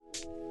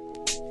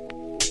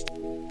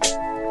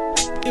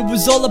It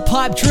was all a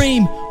pipe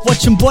dream,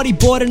 watching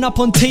bodyboarding up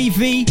on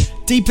TV.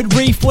 Deep at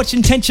reef,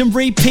 watching tension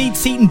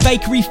repeats, eating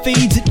bakery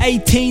feeds at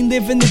 18,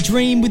 living the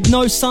dream with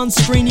no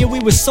sunscreen. Yeah, we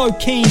were so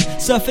keen,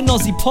 surfing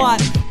Aussie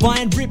pipe,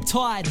 buying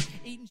Riptide.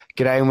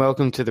 G'day and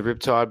welcome to the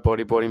Riptide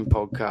Bodyboarding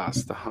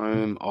Podcast, the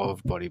home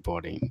of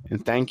bodyboarding.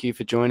 And thank you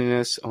for joining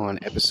us on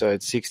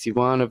episode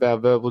 61 of our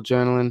verbal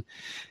journaling.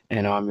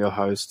 And I'm your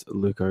host,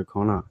 Luke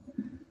O'Connor.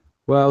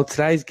 Well,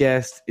 today's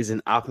guest is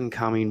an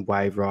up-and-coming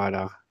wave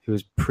rider who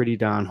is pretty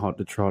darn hot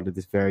to trot at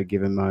this very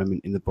given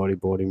moment in the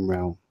bodyboarding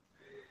realm.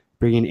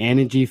 Bringing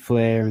energy,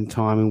 flair, and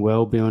timing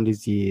well beyond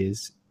his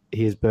years,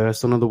 he has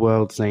burst onto the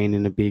world scene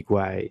in a big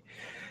way,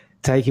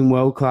 taking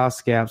world-class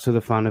scalps for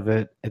the fun of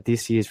it at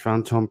this year's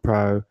Fronton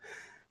Pro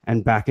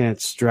and backing it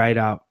straight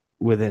up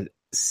with a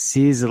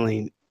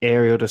sizzling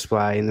aerial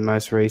display in the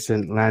most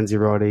recent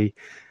Lanzarote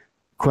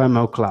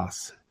Quemo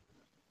class.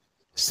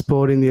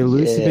 Sporting the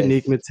elusive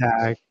Enigma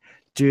tag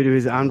due to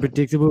his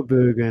unpredictable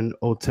boogan,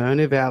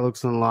 alternative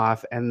outlooks on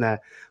life, and the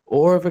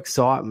aura of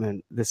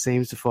excitement that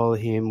seems to follow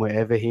him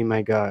wherever he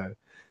may go.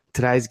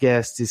 Today's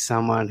guest is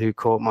someone who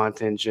caught my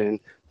attention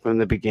from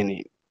the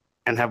beginning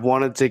and have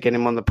wanted to get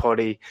him on the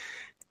potty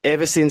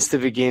ever since the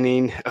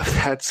beginning of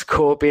that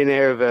Scorpion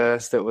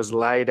Airverse that was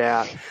laid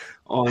out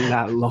on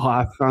that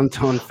live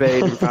Fronton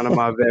feed in front of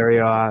my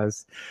very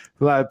eyes.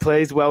 Well,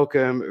 please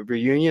welcome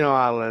Reunion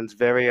Island's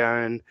very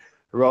own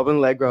Robin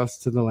Legros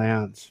to the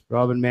lounge.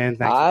 Robin, man,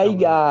 thanks. Hi,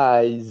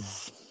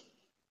 guys.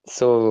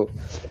 So,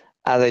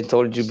 as I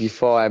told you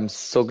before, I'm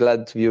so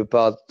glad to be a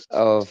part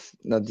of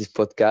this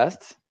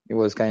podcast. It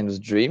was kind of a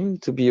dream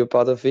to be a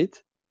part of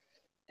it.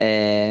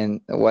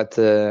 And what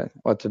a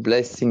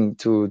blessing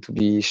to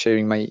be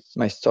sharing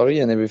my story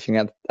and everything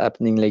that's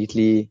happening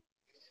lately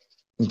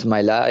into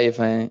my life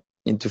and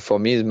for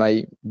me is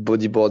my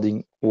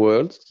bodyboarding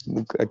world,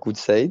 I could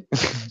say,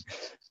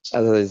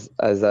 as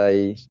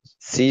I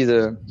see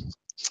the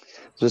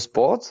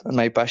sport and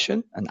my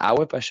passion and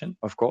our passion,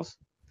 of course.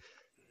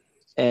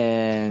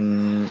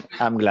 And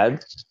I'm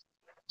glad.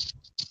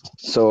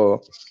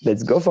 So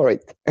let's go for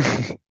it.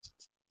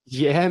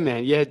 Yeah,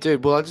 man. Yeah,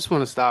 dude. Well, I just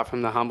want to start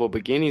from the humble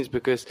beginnings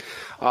because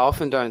I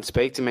often don't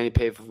speak to many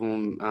people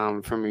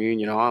from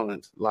Reunion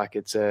Island. Like,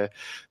 it's a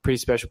pretty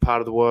special part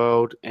of the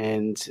world,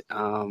 and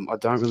I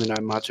don't really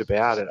know much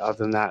about it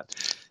other than that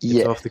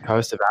it's off the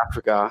coast of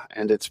Africa,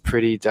 and it's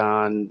pretty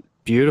darn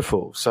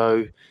beautiful.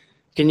 So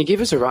can you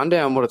give us a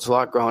rundown on what it's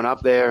like growing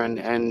up there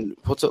and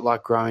what's it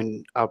like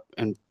growing up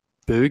and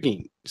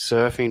booging,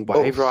 surfing,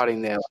 wave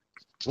riding there?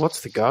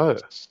 What's the go?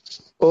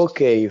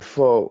 Okay,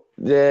 for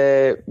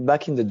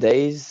back in the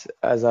days,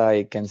 as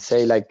I can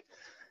say, like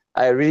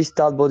I really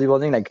started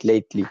bodyboarding like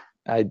lately.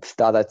 I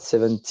started at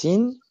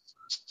 17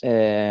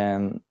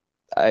 and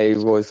I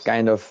was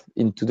kind of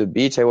into the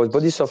beach. I was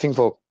body surfing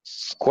for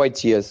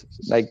quite years.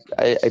 Like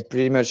I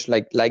pretty much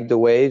like the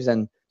waves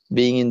and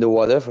being in the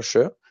water for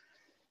sure.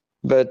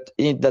 But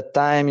at that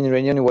time in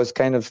Reunion, it was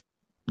kind of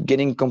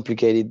getting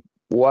complicated.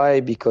 Why?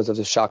 Because of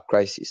the shark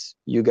crisis.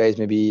 You guys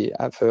maybe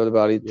have heard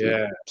about it.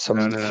 Yeah,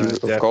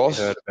 of course.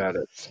 Heard about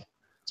it.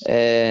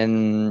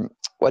 And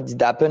what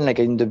did happen? Like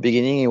in the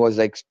beginning, it was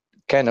like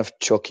kind of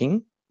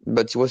shocking,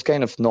 but it was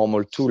kind of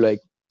normal too.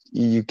 Like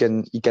it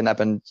can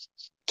happen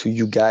to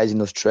you guys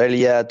in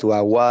Australia, to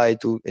Hawaii,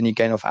 to any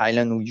kind of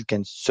island where you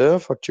can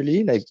surf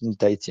actually, like in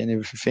Tahiti and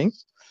everything.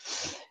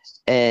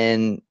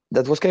 And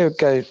that was kind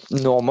of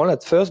normal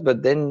at first,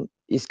 but then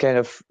it's kind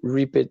of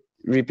repeat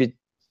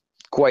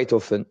quite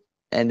often.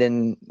 And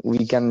then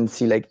we can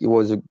see like it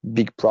was a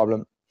big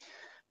problem.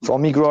 For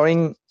me,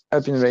 growing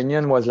up in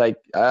Reunion was like,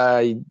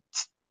 I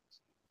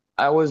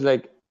was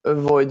like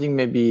avoiding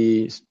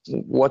maybe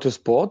water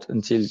sport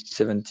until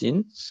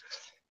 17.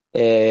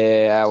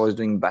 I was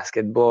doing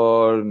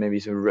basketball, maybe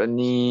some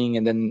running,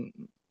 and then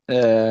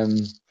I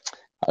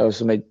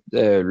also made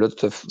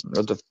lot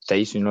of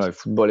taste, like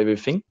football,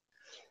 everything.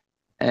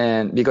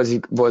 And because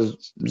it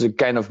was the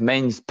kind of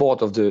main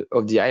sport of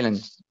the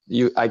island,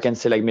 I can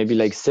say like maybe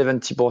like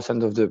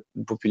 70% of the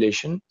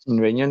population in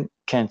Reunion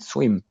can't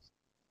swim.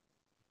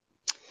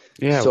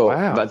 Yeah, so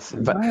wow. That's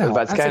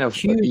kind of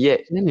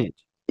huge percentage.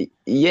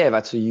 Yeah,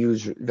 that's a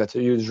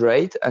huge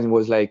rate, and it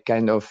was like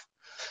kind of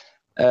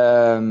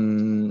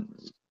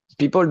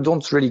people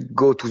don't really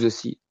go to the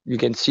sea. You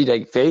can see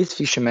like there is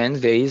fishermen,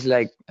 there is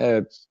like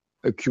a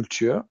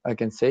culture, I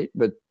can say,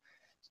 but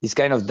it's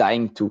kind of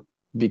dying too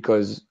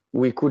because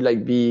we could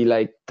like be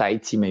like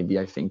Tahiti maybe,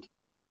 I think,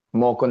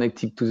 more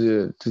connected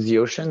to the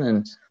ocean,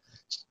 and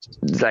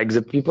like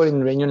the people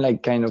in Reunion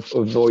like kind of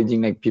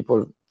avoiding like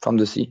people from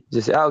the sea. They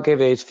say, okay,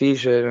 there is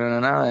fish,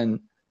 and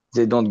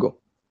they don't go.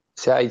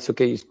 Say, it's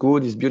okay, it's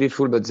good, it's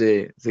beautiful, but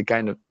they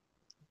kind of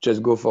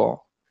just go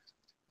for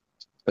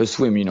a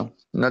swim,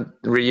 not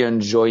really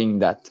enjoying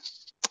that.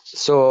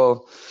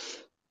 So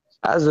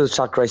as the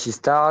shark crisis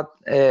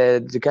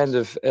started, the kind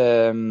of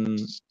the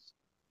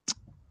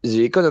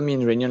economy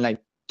in Reunion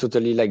like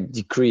totally like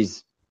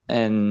decreased,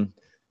 and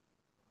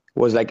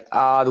was like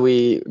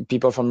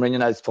people from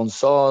Reunion had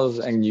sponsors,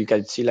 and you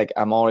can see like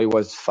Amore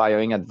was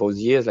firing at those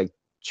years, like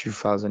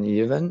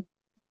 2011,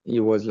 He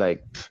was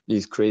like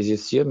his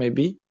craziest year,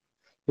 maybe.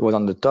 He was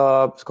on the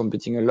top,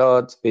 competing a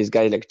lot. There's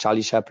guys like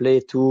Charlie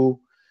Chapley too.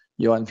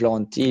 Johan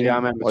Florentin Yeah, I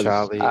remember was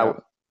Charlie.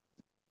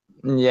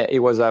 Yeah. he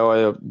was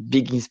our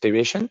big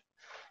inspiration.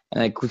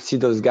 And I could see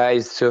those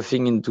guys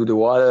surfing into the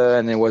water,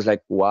 and it was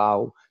like,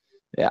 wow,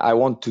 yeah, I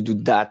want to do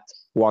that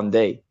one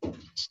day.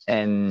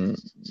 And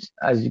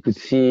as you could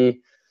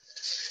see,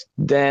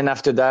 then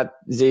after that,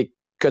 they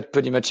cut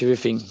pretty much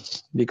everything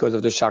because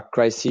of the shark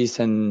crisis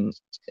and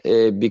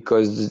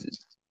because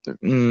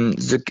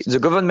the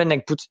government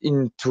like put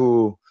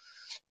into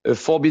a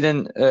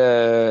forbidden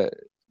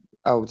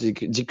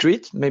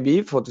decree,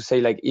 maybe for to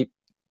say like if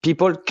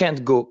people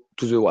can't go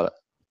to the water,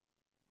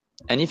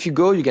 and if you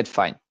go, you get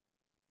fined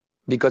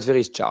because there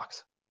is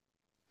sharks.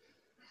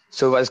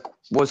 So it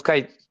was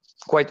quite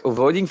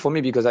avoiding for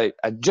me because I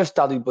just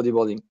started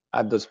bodyboarding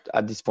at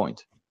this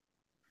point.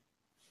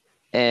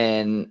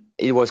 And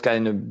it was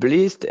kind of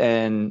blessed,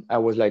 and I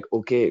was like,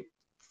 okay,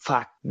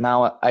 fuck,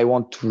 now I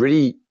want to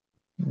really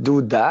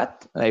do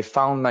that. And I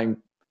found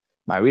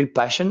my real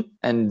passion,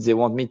 and they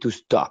want me to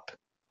stop.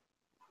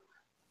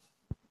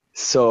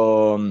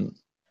 So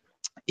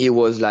it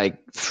was like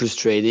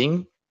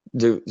frustrating.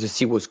 The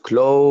sea was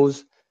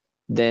closed.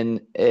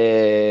 Then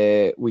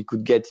we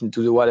could get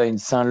into the water in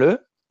Saint-Leu,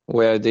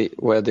 where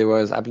there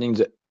was happening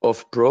the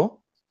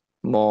off-pro,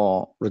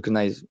 more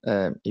recognized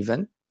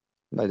event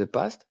by the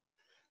past.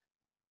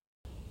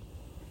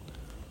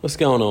 What's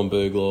going on,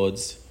 Berg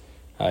Lords?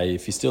 Hey,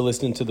 if you're still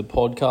listening to the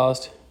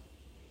podcast,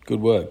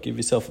 good work. Give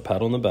yourself a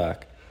pat on the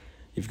back.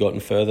 You've gotten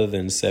further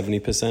than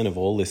 70% of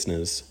all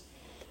listeners.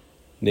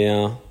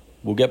 Now,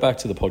 we'll get back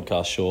to the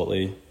podcast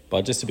shortly,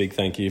 but just a big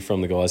thank you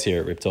from the guys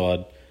here at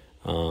Riptide.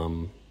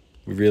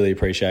 We really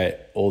appreciate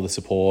all the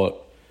support.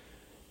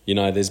 You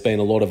know, there's been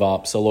a lot of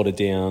ups, a lot of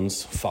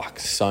downs.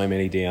 So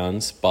many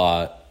downs.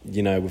 But,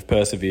 you know, we've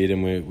persevered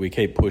and we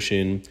keep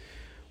pushing.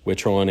 We're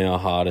trying our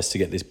hardest to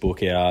get this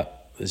book out.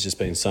 There's just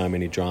been so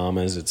many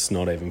dramas, it's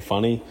not even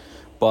funny.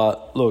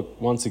 But look,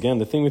 once again,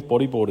 the thing with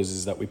bodyboarders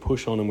is that we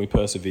push on and we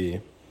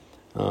persevere.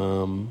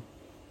 Now,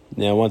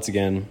 once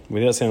again,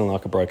 without sounding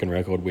like a broken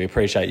record, we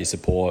appreciate your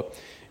support.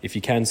 If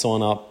you can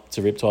sign up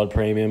to Riptide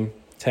Premium,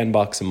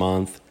 $10 a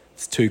month.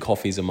 It's 2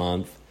 coffees a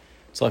month.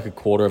 It's like a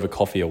quarter of a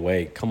coffee a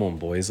week. Come on,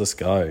 boys, let's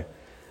go.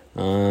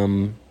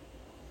 But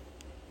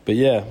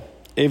yeah,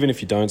 even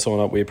if you don't sign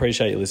up, we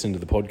appreciate you listening to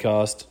the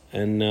podcast.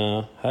 And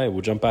hey,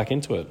 we'll jump back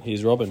into it.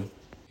 Here's Robin.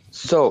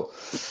 So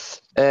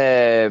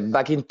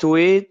back into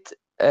it,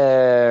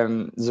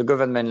 the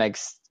government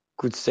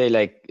could say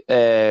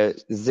they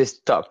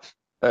stopped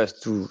us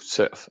to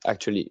surf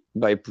actually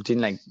by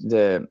putting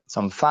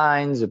some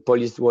fines. The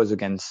police was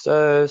against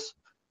us.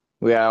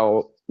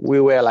 We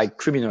were like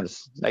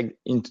criminals, like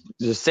in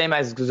the same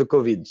as the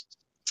COVID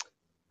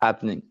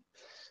happening.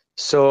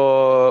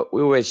 So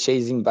we were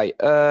chasing by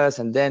us,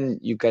 and then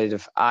you kind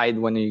of hide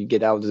when you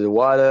get out of the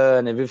water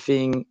and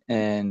everything,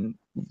 and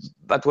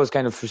that was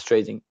kind of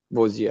frustrating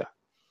those years.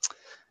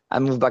 I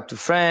moved back to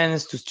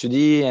France to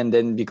study, and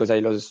then because I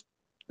lost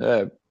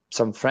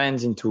some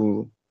friends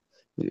into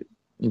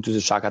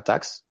the shark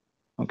attacks,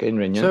 okay, in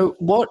Réunion. So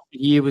what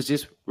year was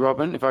this,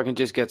 Robin, if I can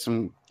just get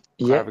some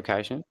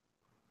clarification?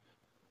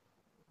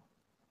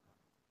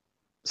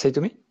 Say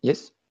to me,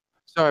 yes.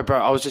 Sorry, bro.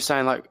 I was just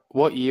saying,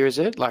 what year is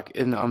it?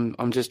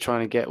 I'm just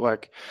trying to get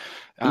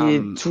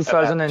in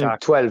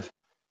 2012.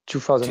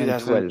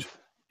 2012.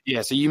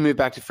 Yeah. So you moved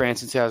back to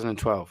France in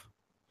 2012.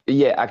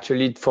 Yeah,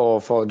 actually,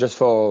 for just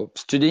for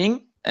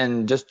studying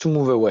and just to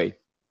move away,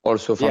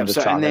 also from the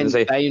shark. And then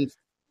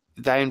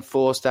they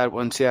enforced that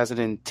in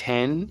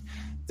 2010,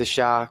 the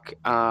shark.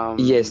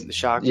 Yes, the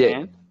shark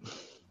ban.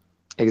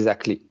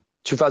 Exactly.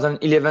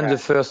 2011, the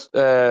first.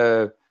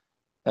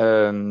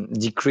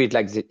 Decree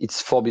it's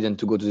forbidden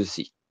to go to the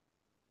sea.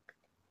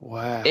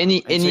 Wow.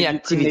 Any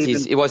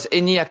activities. It was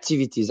any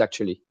activities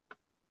actually.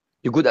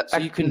 You could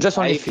you couldn't just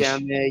only fish.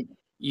 Down there.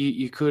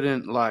 You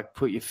couldn't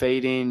put your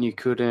feet in. You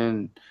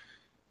couldn't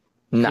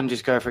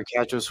just go for a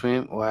casual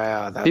swim.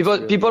 Wow.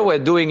 People were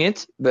doing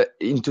it, but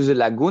into the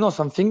lagoon or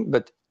something.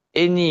 But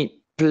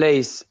any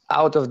place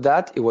out of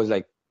that, it was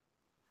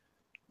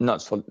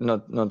not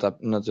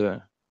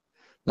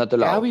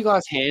allowed. How are you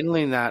guys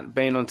handling that,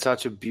 being on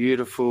such a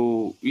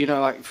beautiful,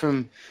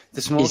 from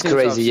the small it's things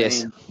crazy, I've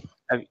seen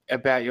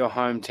about your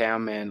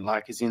hometown, man,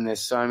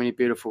 there's so many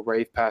beautiful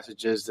reef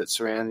passages that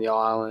surround the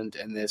island,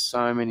 and there's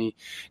so many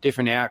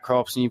different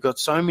outcrops, and you've got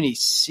so many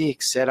sick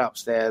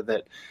setups there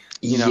that,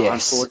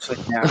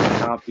 unfortunately now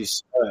can't be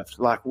surfed.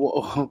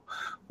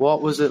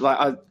 What was it like?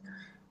 I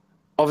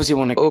obviously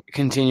want to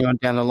continue on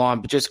down the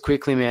line, but just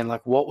quickly, man,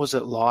 what was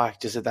it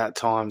like just at that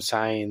time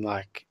saying,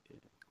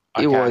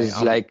 it was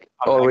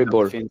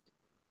horrible.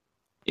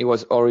 It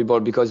was horrible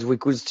because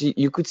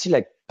you could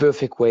see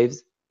perfect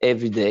waves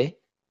every day.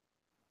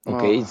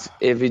 Okay, It's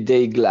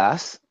everyday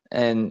glass,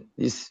 and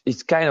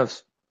it's kind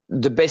of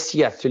the best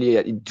year actually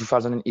in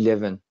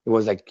 2011. It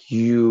was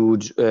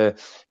huge.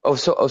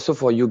 Also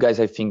for you guys,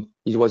 I think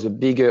it was a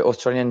bigger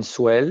Australian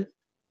swell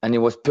and it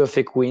was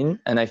perfect wind.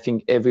 And I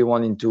think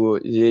everyone into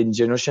the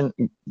Indian Ocean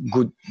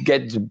could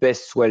get the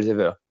best swells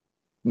ever,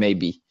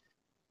 maybe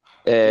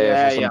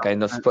for some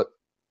kind of spot.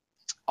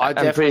 I I'm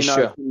pretty definitely know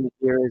sure. from the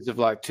years of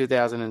like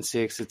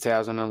 2006 to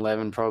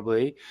 2011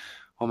 probably,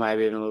 or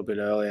maybe even a little bit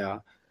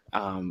earlier,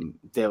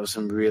 there were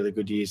some really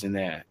good years in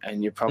there,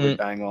 and you're probably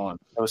bang on.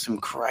 There were some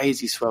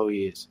crazy swell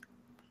years.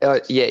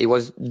 Yeah, it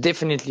was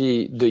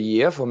definitely the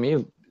year for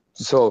me.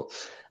 So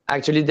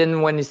actually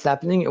then when it's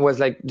happening, it was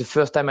like the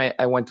first time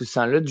I went to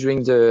Saint-Lô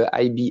during the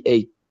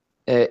IBA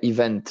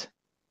event.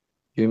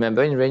 You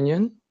remember in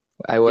Réunion?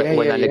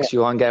 When Alex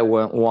Uranga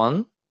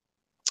won.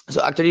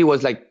 So actually it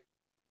was like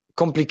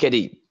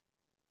complicated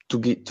to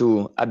get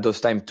to at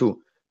those time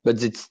too,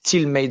 but it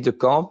still made the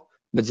comp,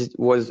 but it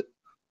was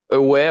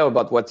aware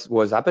about what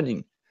was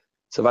happening.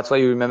 So that's why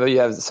you remember you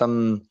have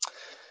some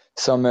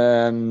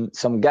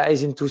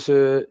guys into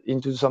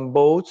some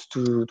boats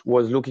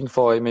was looking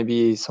for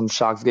maybe some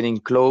sharks getting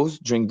close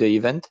during the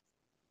event.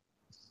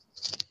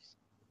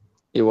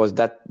 It was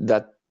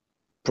that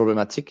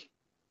problematic.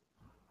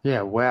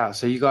 Yeah, wow.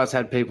 So you guys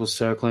had people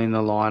circling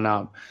the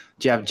lineup.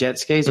 Do you have jet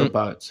skis or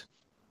boats?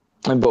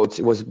 And boats.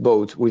 It was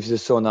boat with the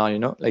sonar,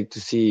 like to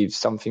see if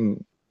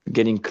something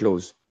getting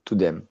close to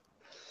them.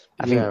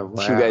 I think a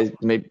few guys,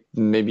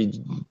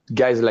 maybe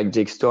guys like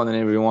Jake Stone and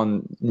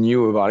everyone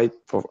knew about it.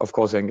 Of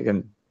course, I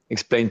can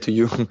explain to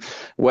you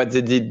what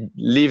they did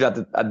live at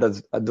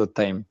that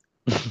time.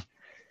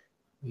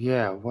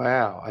 Yeah,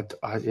 wow.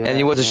 And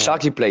it was a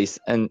sharky place,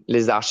 and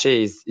Les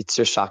Archers it's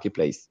a sharky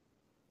place.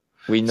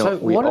 We know. So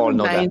we all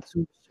know that. What are the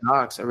main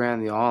sharks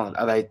around the island?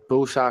 Are they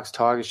bull sharks,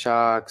 tiger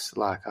sharks?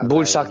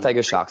 Bull shark,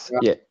 tiger sharks.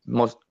 Yeah,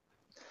 most.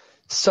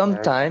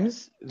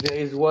 Sometimes there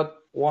is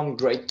one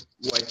great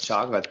white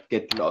shark that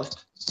get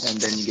lost, and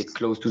then you get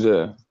close to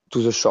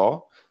the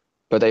shore.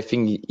 But I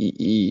think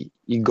he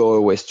go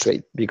away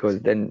straight because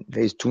then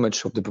there is too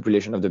much of the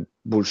population of the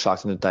bull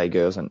sharks and the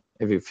tigers and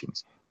everything.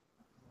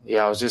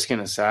 Yeah, I was just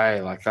gonna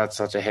say, like, that's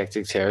such a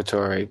hectic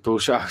territory. Bull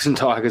sharks and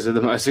tigers are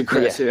the most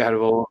aggressive out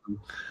of all of them.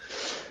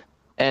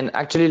 And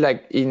actually,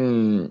 like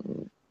to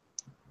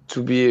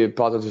be a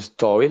part of the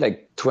story,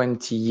 like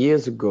 20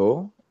 years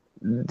ago,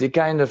 they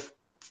kind of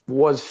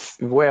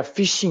where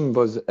fishing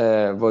was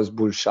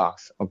bull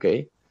sharks.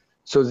 Okay,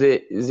 so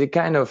they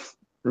kind of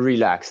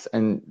relaxed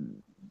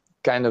and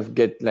kind of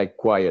get like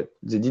quiet.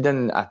 They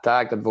didn't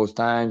attack at those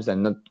times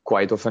and not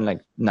quite often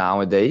like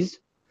nowadays.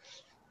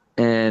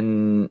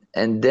 And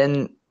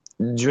then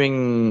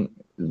during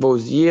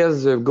those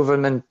years, the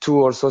government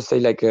too also say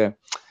like,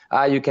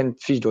 you can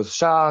fish those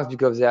sharks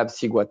because they have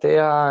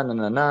ciguatera,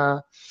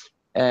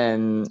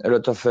 and a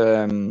lot of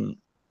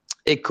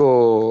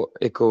eco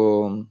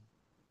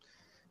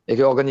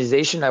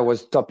organization. I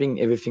was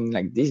stopping everything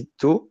like this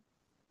too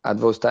at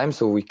those times,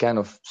 so we kind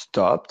of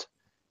stopped,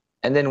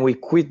 and then we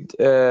quit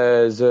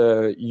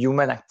the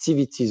human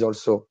activities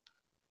also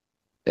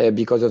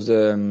because of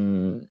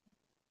the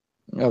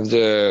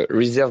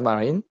reserve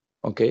marine.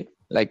 Okay,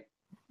 like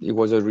it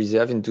was a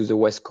reserve into the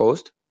west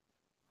coast,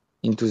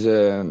 into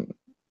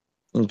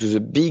the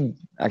big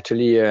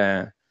actually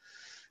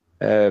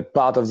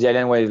part of the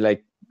island where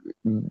like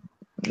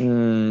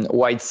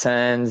white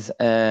sands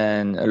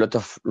and a lot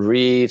of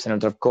reefs and a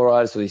lot of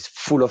coral, so it's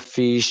full of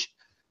fish.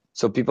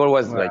 So people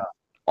was like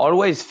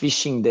always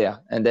fishing there,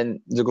 and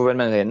then the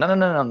government said no,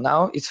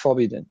 now it's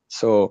forbidden.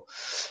 So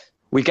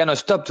we cannot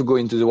stop to go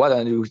into the water,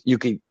 and you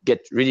can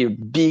get really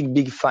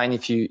big fine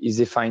if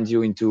they find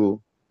you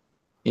into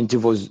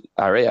those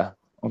area.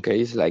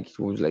 Okay, it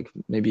was like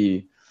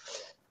maybe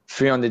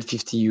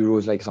 350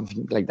 euros, like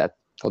something like that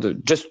for the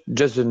just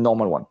the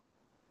normal one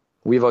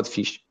without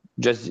fish.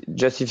 Just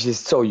if they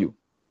saw you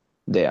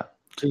there.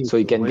 Jeez, so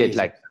you can get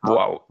like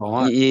wow.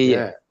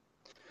 Yeah.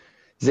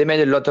 They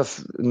made a lot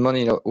of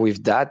money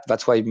with that.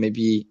 That's why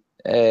maybe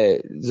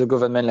the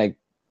government like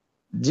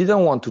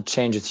didn't want to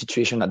change the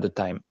situation at the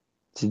time.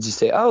 They just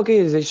say,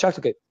 okay, they sharks,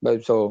 okay,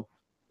 but so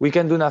we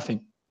can do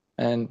nothing,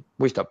 and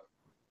we stop.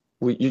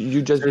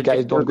 You just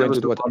guys don't go into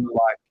the water.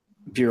 Like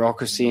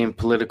bureaucracy and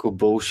political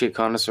bullshit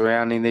kind of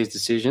surrounding these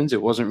decisions.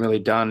 It wasn't really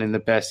done in the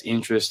best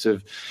interest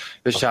of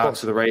the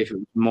sharks of the reef. It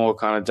was more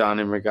kind of done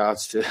in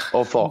regards to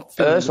or for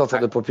us or for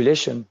the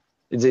population.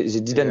 They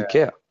didn't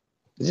care.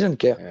 They didn't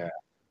care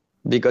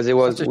because it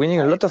was winning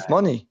a lot of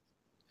money.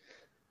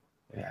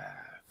 Yeah.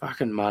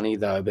 Fucking money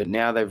though, but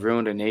now they've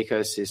ruined an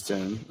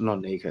ecosystem. Not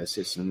an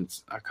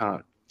ecosystem. I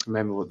can't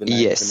remember what the name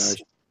of the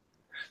ocean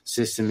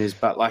system is,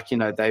 but like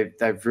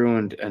they've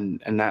ruined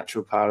a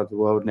natural part of the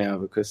world now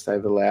because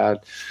they've allowed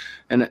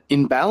an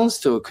imbalance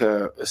to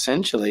occur.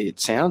 Essentially, it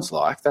sounds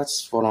like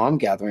that's what I'm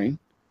gathering.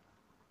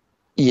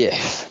 Yeah,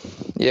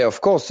 of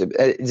course,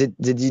 they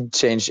did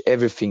change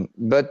everything,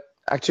 but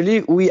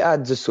actually we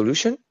had the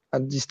solution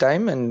at this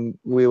time, and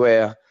we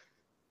were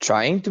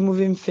trying to move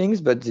in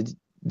things, but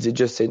they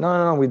just say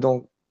no, we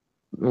don't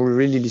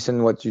really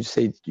listen what you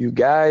say, you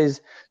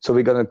guys. So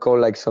we're gonna call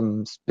like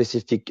some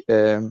specific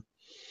guys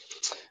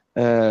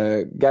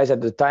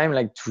at the time,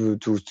 like to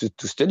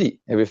study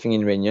everything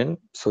in Réunion.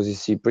 So they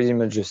see pretty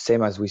much the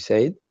same as we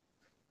said,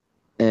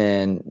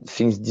 and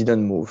things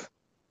didn't move.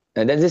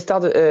 And then they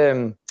started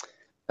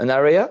an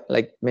area,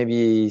 like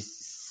maybe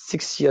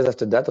 6 years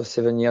after that or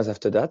 7 years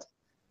after that,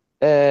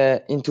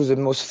 into the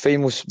most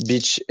famous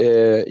beach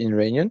in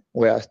Réunion,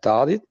 where I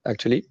started,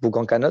 actually,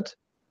 Boucancanot,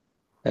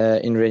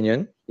 in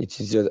Réunion. It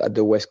is at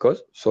the west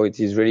coast, so it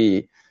is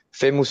really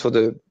famous for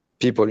the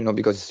people,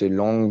 because it's a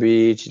long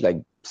beach, like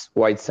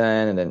white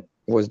sand, and then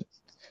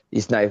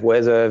it's nice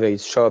weather,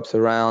 there's shops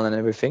around and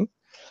everything.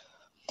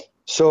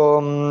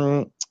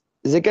 So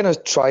they kind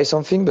of try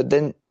something, but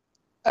then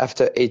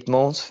after 8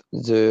 months,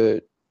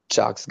 the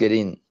sharks get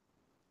in,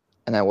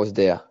 and I was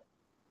there.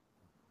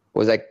 It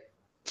was like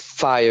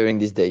firing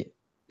this day.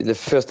 The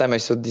first time I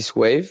saw this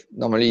wave,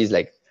 normally it's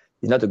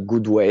not a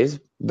good wave,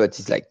 but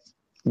it's like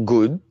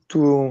good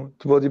to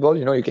bodyboard.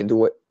 You can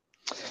do it.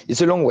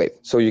 It's a long wave,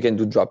 so you can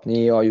do drop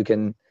knee, or you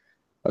can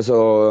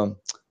also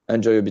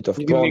enjoy a bit of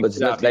prone, but it's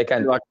not like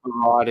a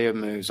variety of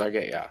moves. I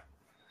get ya.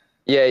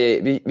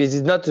 Yeah. This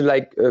is not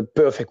like a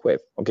perfect wave,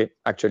 okay?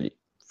 Actually,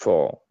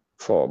 for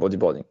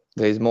bodyboarding,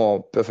 there is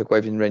more perfect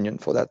wave in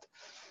Réunion for that.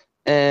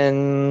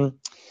 And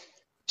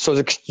so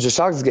the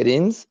sharks get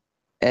in,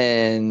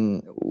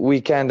 and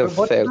we kind of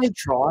What felt. did they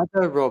try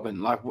though,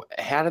 Robin? Like,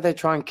 how did they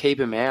try and keep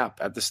him out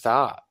at the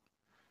start?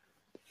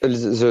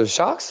 The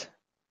sharks?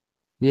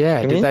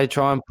 Yeah, did they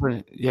try and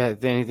put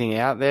anything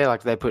out there?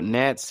 Like, they put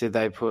nets? Did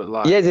they put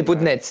they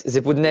put nets.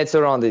 They put nets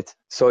around it,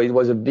 so it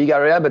was a big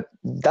area. But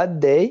that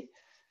day,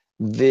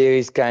 there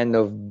is kind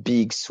of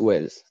big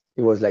swells.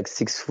 It was like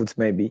 6 foot,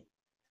 maybe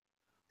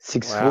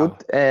 6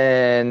 foot,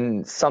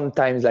 and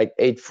sometimes like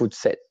 8 foot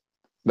set,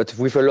 but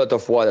with a lot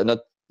of water, not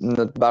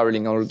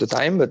barreling all the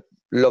time, but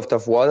lot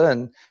of water,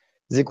 and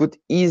they could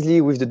easily,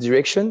 with the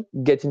direction,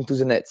 get into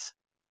the nets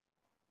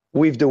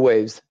with the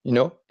waves,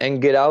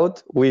 and get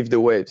out with the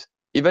waves,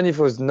 even if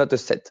it was not a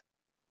set,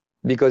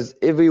 because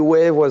every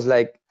wave was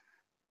like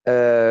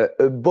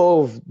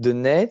above the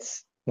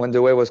nets when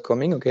the wave was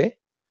coming. Okay,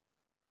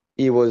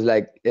 it was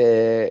like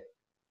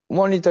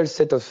one little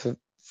set of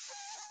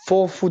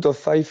 4 foot or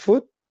 5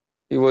 foot.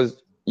 It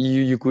was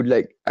you could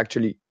like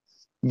actually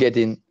get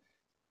in.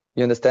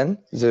 You understand?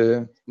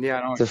 The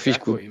fish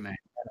could. What you mean.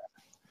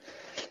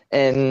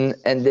 And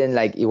then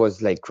like it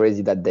was like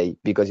crazy that day,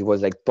 because it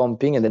was like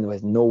pumping, and then there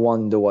was no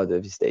one in the water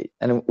this day,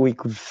 and we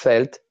could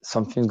felt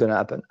something's gonna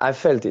happen. I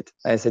felt it.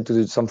 I said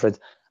to some friends,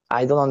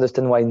 I don't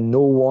understand why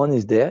no one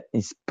is there.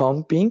 It's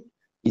pumping.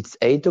 It's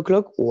 8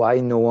 o'clock. Why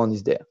no one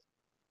is there?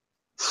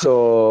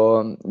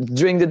 So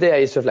during the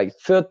day I surfed like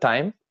third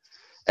time,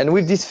 and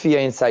with this fear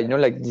inside,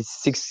 like this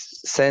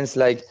sixth sense,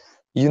 like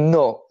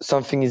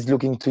something is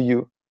looking to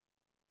you.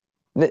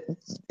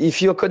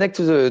 If you're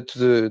connected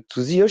to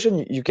the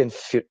ocean, you can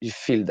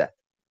feel that.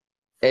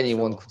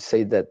 Anyone could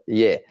say that,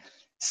 yeah.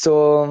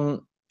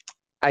 So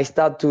I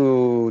start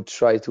to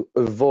try to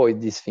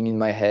avoid this thing in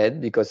my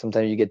head, because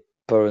sometimes you get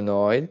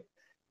paranoid,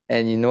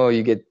 and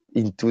you get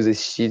into the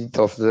shit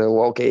of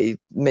okay,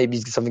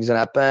 maybe something's gonna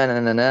happen,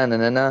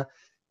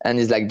 and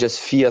it's like just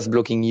fears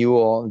blocking you,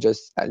 or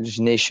just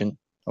hallucination.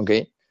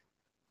 Okay,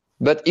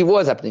 but it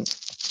was happening.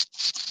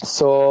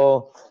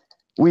 So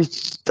we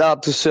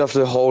start to surf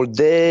the whole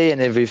day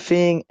and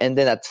everything, and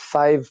then at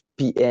 5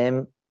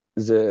 p.m.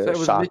 So it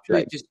was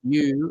literally just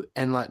you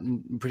and like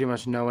pretty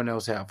much no one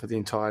else out for the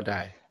entire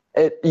day.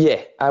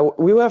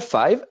 We were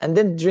 5, and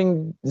then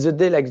during the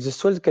day, like the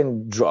swell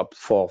can drop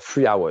for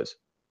 3 hours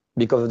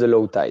because of the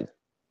low tide.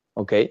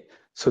 Okay,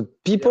 so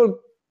people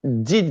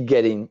did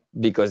get in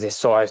because they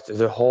saw us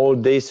the whole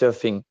day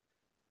surfing.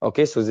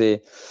 Okay, so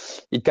it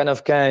kind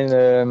of changed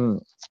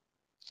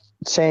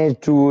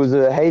to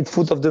the 8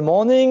 foot of the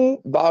morning,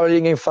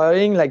 barreling and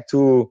firing, like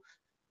to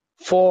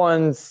 4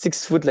 and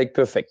 6 foot, like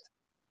perfect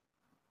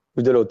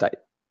with the low tide.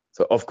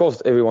 So of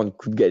course everyone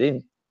could get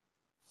in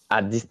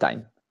at this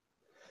time.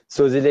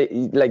 So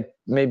they like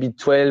maybe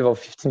 12 or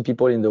 15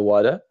 people in the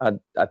water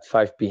at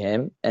 5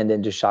 p.m. and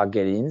then the shark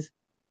gets in,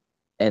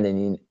 and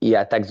then he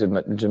attacks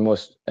the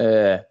most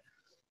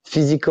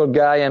physical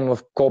guy and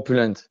most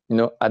corpulent,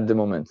 at the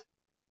moment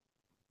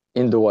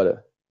in the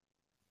water.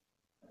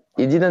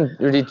 He didn't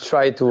really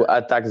try to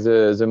attack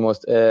the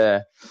most,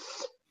 the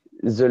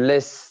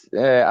less,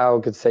 how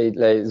could say it,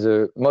 like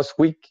the most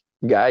weak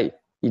guy.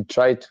 He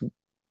tried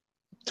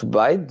to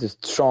bite the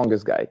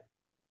strongest guy.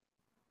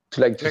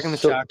 Do you reckon the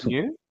shark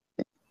knew?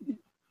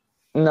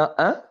 No,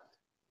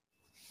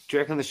 Do you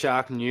reckon the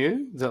shark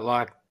knew that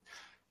like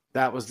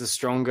that was the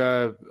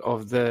stronger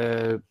of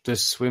the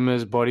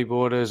swimmers,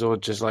 bodyboarders, or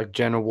just like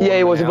general water? Yeah,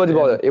 it was a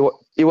bodyboarder.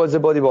 It was a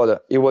bodyboarder.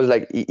 It was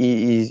like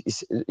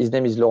his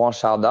name is Laurent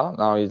Chardin.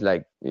 Now he's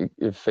like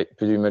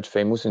pretty much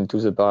famous into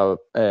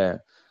the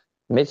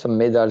made some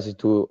medals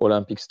into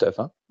Olympic stuff.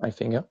 I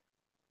think.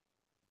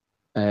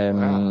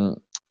 Wow.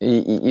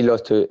 He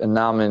lost an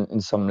arm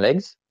and some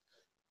legs,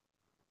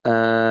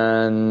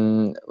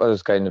 and I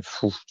was kind of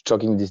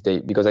shocking this day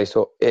because I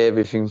saw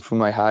everything through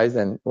my eyes,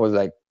 and it was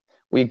like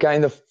we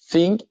kind of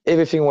think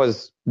everything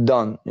was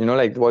done,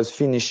 like it was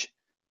finished,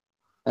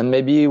 and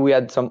maybe we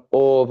had some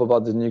hope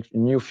about the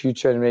new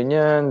future in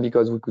Réunion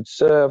because we could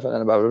surf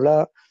and blah blah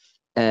blah,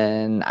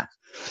 and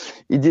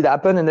it did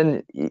happen, and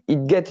then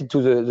it get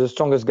to the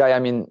strongest guy. I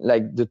mean,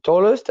 like the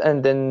tallest,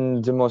 and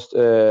then the most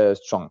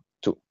strong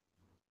too.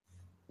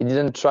 He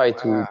didn't try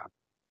to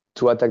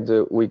attack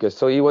the weakest.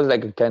 So it was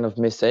like a kind of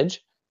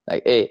message,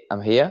 like, "Hey,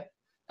 I'm here."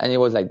 And it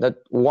was like not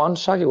one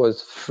shark; it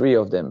was three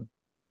of them,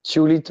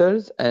 two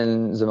littles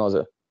and the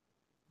mother.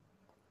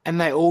 And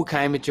they all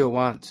came at you at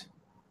once.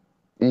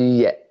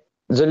 Yeah,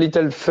 the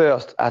little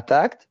first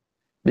attacked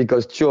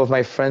because two of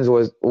my friends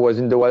was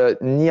in the water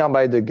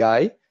nearby the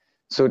guy.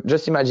 So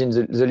just imagine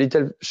the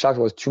little shark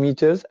was 2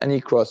 meters and he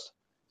crossed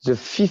the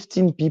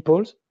 15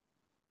 people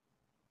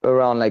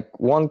around like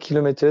 1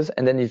 kilometer,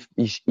 and then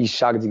he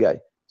sharked the guy.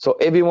 So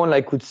everyone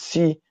like could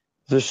see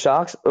the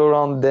sharks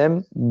around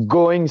them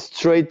going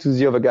straight to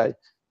the other guy.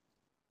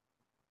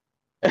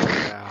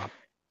 Wow.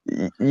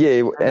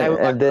 Yeah, And they were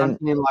like and then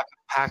hunting in like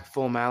a pack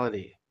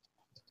formality.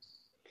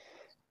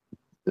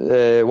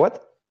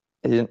 what?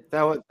 I didn't-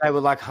 They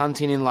were like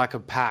hunting in like a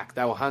pack.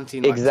 They were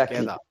hunting like Exactly.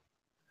 together.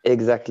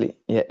 Exactly.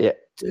 Yeah.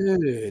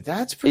 Dude,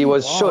 that's pretty He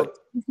was wild.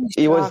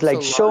 he was Sharks like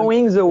alone.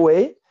 showing the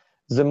way.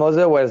 The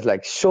mother was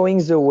like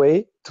showing the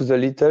way to the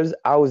littles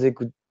how they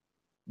could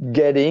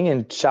get in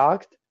and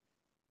sharked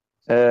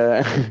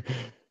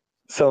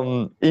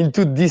some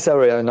into this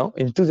area,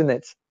 into the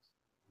nets.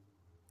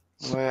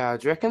 Wow.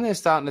 Do you reckon they're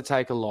starting to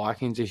take a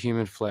liking to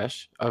human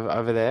flesh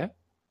over there?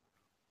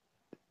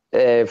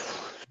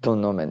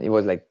 Don't know, man. It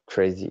was like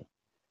crazy.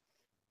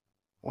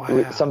 Wow.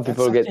 Some that's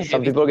people such a get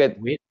some heavy people thing get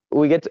to wit-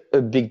 we get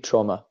a big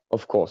trauma,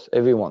 of course.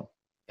 Everyone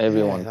Yeah, I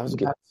was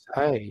get, about to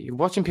say, you're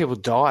watching people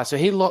die. So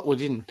he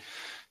didn't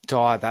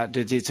die. That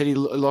did. So he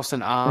lost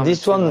an arm. this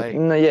and two one. legs.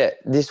 No, yeah,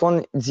 this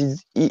one.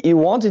 He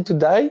wanted to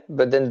die,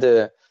 but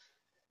then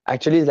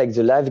actually like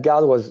the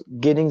lifeguard was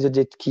getting the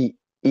jet ski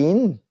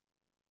in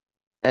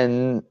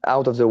and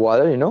out of the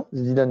water. They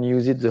didn't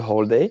use it the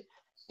whole day,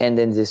 and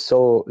then they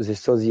saw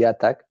the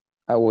attack.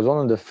 I was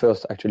one of the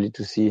first actually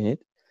to see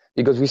it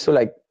because we saw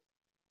like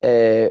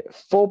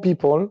 4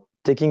 people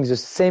taking the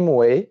same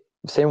wave,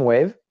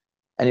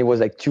 and it was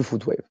like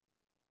 2-foot wave.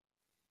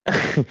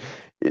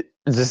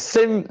 The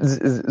same,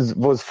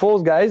 those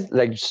 4 guys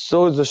like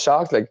saw the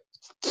sharks like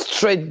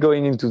straight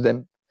going into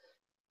them,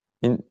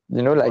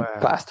 like Wow.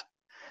 past,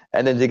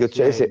 and then they go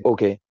chase. Yeah. Say,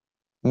 okay,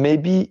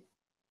 maybe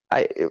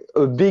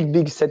a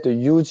big set, a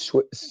huge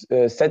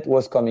set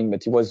was coming,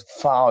 but it was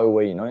far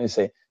away. You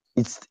say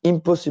it's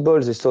impossible.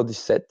 They saw this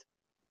set.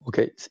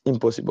 Okay, it's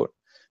impossible.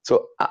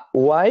 So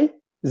why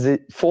the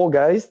 4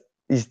 guys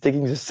is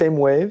taking the same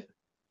wave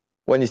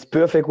when it's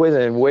perfect waves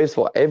and waves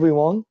for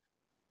everyone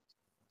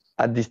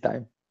at this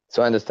time?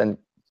 So I understand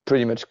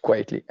pretty much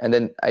quietly. And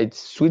then I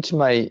switched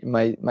my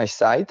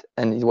side,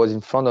 and it was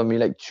in front of me,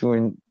 like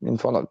in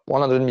front of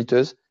 100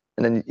 meters,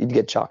 and then it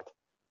get sharked.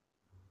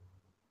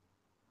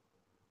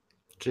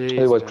 Jeez,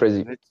 It was man.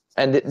 crazy.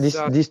 And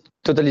this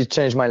totally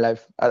changed my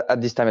life.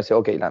 At this time, I said,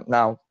 okay,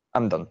 now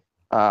I'm done.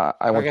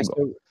 I want to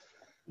go.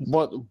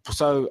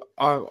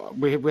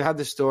 We had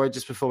the story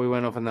just before we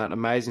went off on that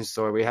amazing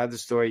story. We had the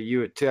story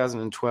you at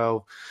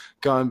 2012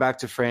 going back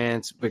to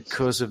France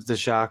because of the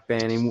shark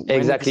banning.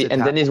 Exactly,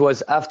 and then it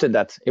was after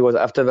that. It was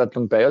after that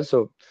long period.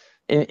 So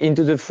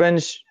into the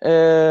French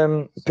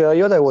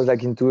period, I was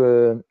like into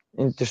a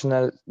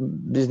international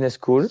business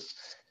school,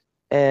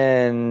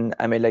 and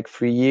I made like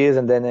 3 years,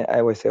 and then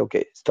I would say,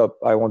 okay, stop.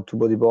 I want to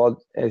bodyboard.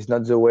 It's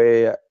not the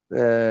way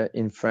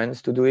in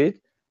France to do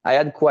it. I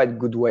had quite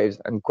good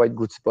waves and quite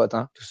good spot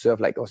to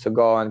surf, like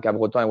Osegor and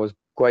Cabreton. I was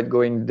quite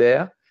going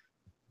there,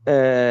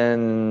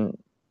 but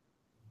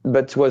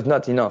it was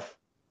not enough.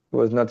 It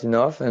was not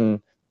enough,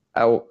 and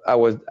I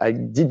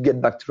did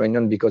get back to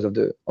Réunion because of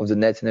the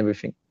nets and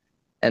everything.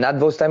 And at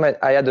those time,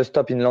 I had a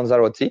stop in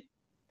Lanzarote. It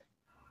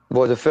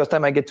was the first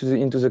time I get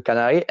into the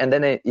Canary, and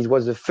then it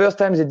was the first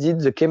time they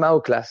did the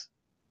Kemao class,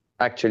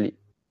 actually.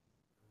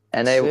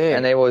 And I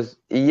was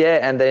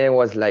and then it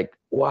was like,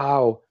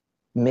 wow,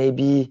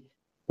 maybe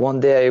one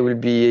day I will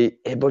be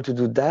able to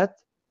do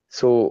that.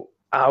 So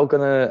how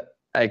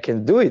I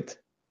can do it?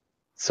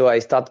 So I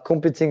start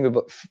competing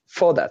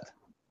for that.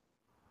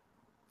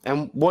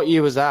 And what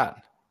year was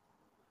that?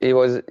 It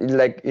was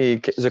like the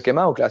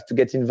Kemao class to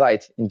get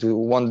invited into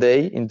one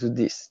day into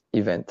this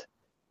event.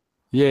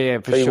 Yeah,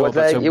 for so sure.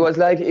 It was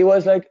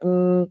like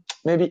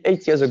maybe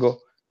 8 years ago.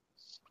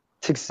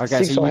 Six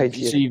or 8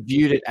 years. So you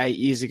viewed it 8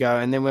 years ago,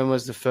 and then when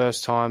was the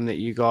first time that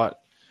you got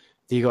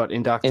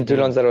inducted into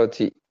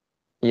Lanzarote?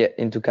 Yeah,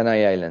 into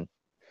Canary Island.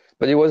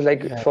 But it was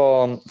like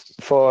for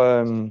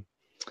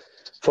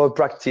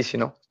practice,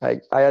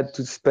 Like I had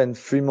to spend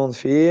 3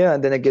 months here,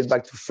 and then I get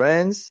back to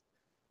France.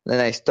 Then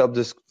I stopped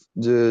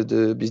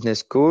the business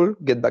school,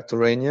 get back to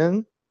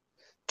Réunion,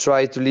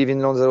 try to live in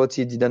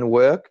Lanzarote, didn't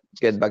work,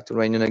 get back to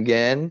Réunion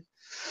again,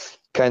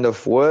 kind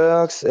of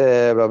works,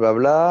 blah blah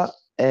blah,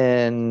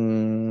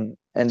 and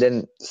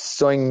then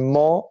seeing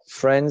more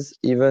friends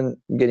even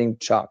getting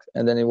sharked,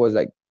 and then it was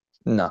like,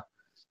 nah,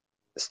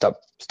 stop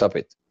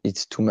it,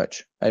 it's too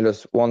much. I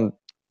lost one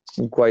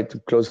quite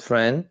close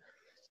friend.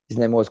 His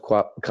name was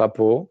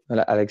Crapo,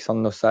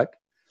 Alexandre Nossac.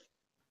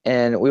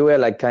 And we were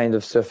like kind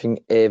of surfing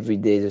every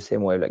day the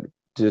same way, like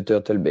the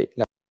Turtle Bay.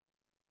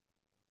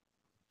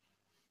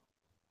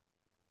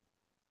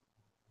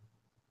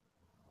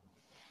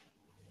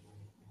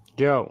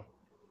 Yo.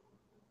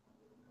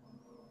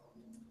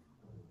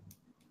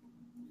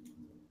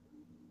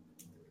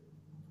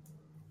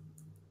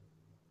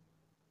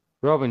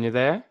 Robin, you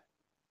there?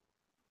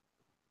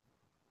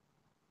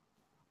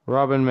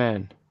 Robin,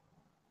 man.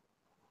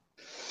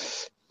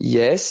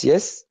 Yes.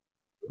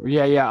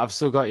 Yeah, I've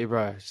still got you,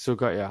 bro. Still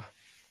got you.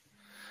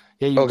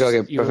 Yeah,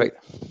 Okay,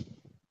 perfect.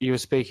 You were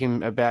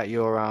speaking about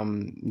your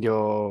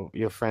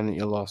friend that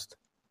you lost.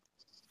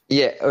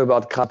 Yeah,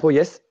 about Crapo,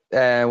 yes.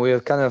 We were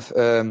kind of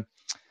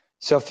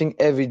surfing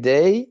every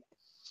day,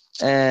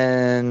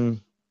 and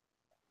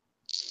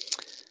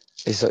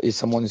if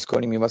someone is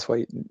calling me, that's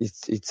why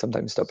it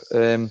sometimes stop.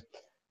 And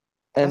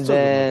That's all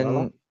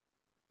good,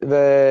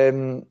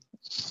 then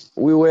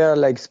we were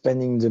like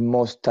spending the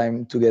most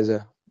time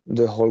together,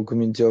 the whole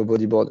community of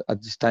bodyboard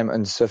at this time,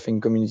 and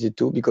surfing community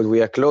too, because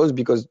we are close,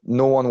 because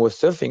no one was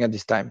surfing at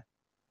this time.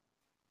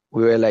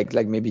 We were like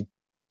maybe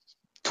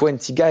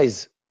 20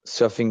 guys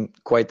surfing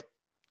quite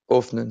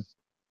often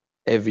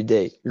every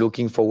day,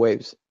 looking for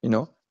waves,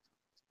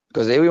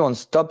 because everyone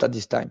stopped at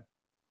this time.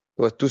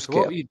 They were too So what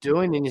scared. were you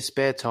doing in your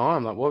spare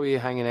time? Like, what were you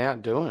hanging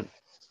out doing?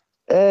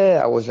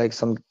 I was like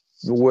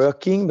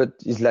working, but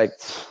it's like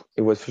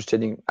it was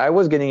frustrating. I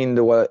was getting in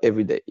the water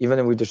every day,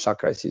 even with the shark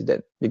crisis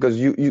then, because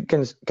you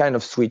can kind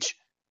of switch.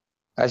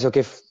 I said,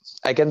 okay,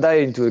 I can die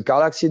into a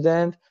car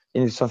accident,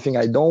 into something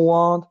I don't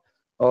want,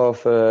 or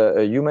if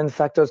a human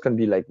factor can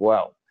be like,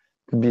 wow,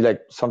 could be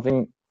like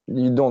something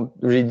you don't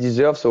really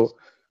deserve. So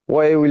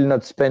why I will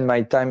not spend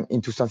my time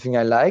into something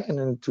I like and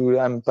into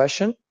I'm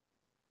passionate?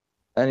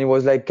 And it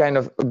was like kind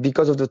of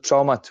because of the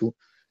trauma too.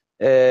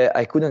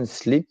 I couldn't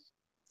sleep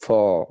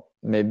for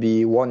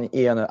maybe 1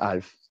 year and a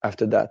half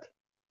after that.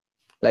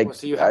 Like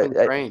So you haven't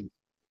dreamed?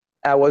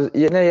 I was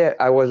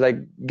I was like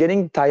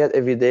getting tired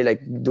every day,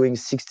 like doing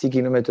 60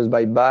 kilometers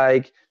by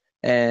bike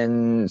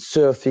and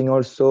surfing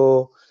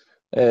also,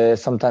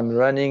 sometimes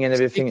running and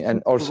everything,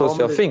 and also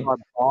surfing.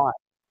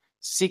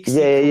 60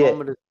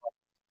 kilometers.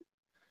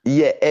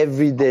 Yeah,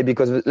 every day,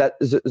 because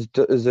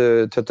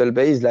the Turtle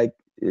Bay is like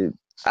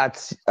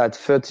at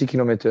 30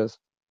 kilometers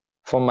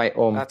from my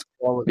home. That's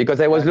quality. Because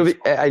I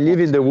live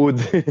in the wood.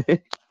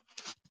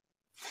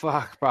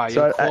 Fuck, bro.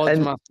 Your quads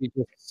must be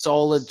just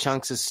solid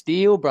chunks of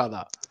steel,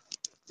 brother.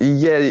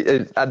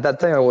 Yeah, at that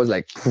time I was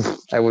like,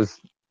 I was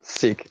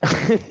sick.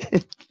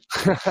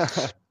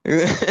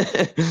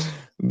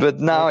 But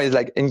now it's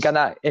like in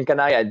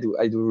Canary I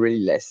do really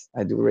less.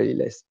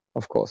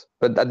 Of course.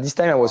 But at this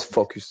time I was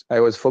focused. I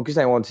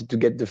wanted to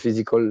get the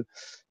physical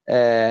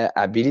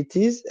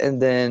abilities,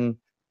 and then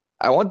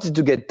I wanted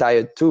to get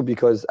tired too,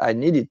 because I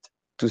needed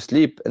to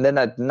sleep. And then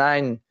at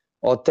 9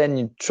 or 10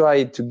 you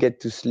try to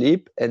get to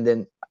sleep, and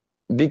then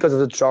because of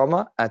the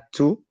trauma at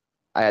 2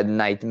 I had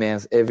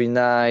nightmares every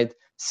night,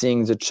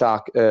 seeing the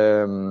shark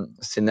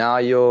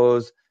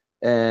scenarios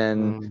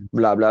and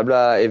blah blah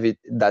blah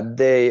that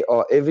day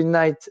or every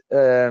night,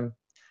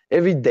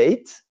 every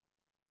date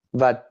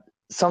that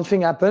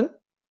something happened,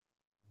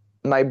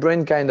 my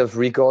brain kind of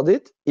record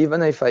it,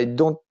 even if I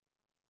don't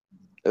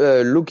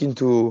look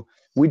into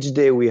which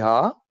day we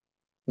are.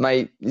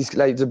 It's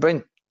like the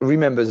brain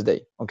remembers the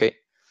day. Okay,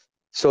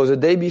 so the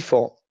day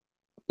before,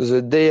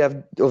 the day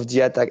of the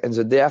attack, and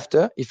the day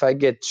after, if I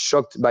get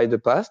shocked by the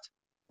past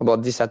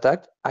about this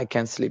attack, I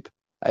can't sleep.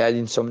 I had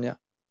insomnia.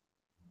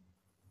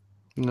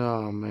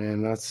 No,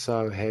 man, that's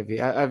so heavy.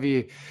 Have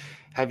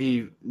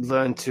you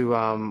learned to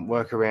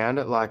work around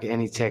it, like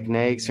any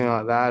techniques, something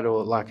like that,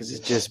 or like has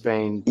it just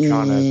been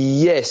trying to?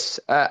 Yes,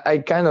 I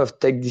kind of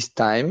take this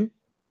time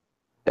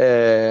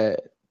to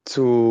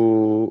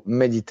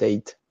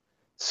meditate.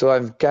 So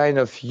I've kind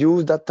of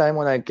used that time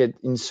when I get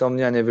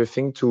insomnia and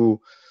everything to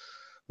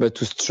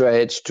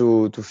stretch,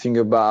 to think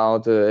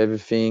about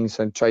everything,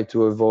 so I try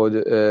to avoid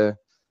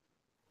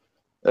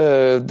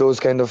those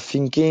kind of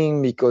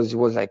thinking, because it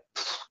was like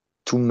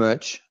too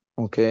much.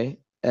 Okay,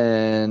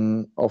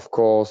 and of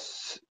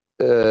course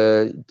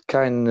it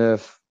kind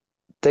of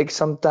takes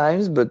some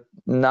time, but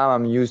now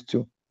I'm used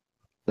to.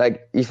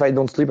 Like if I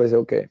don't sleep, I say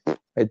okay.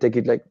 I take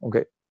it like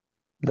okay,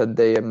 that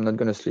day I'm not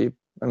gonna sleep.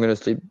 I'm gonna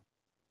sleep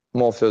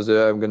more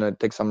further. I'm gonna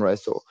take some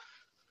rest. So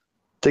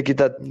take it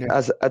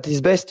as at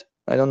its best.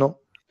 I don't know.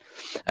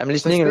 I'm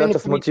listening a lot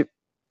of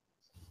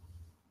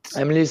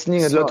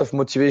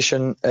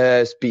motivation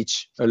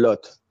speech, a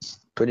lot,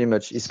 pretty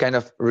much. It's kind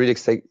of really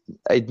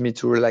aid me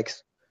to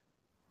relax.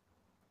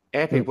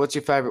 Epic. What's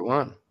your favorite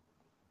one?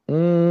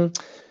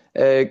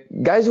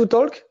 Guys who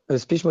talk,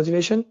 speech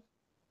motivation.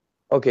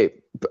 Okay,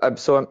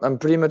 so I'm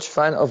pretty much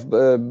fan of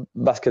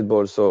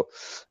basketball. So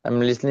I'm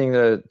listening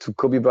to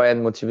Kobe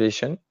Bryant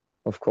motivation,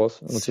 of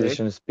course,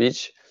 motivation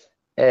speech.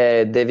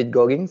 David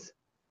Goggins.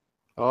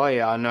 Oh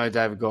yeah, I know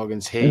David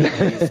Goggins. He's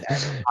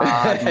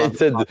hard.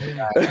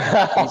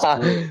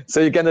 So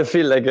you kind of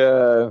feel like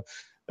a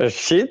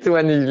shit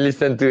when you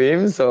listen to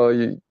him. So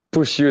you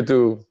push you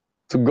to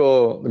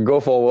go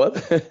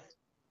forward.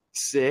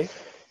 Sick.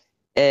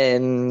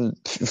 and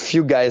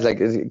few guys like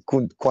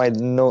could quite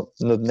not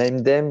name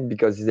them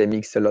because they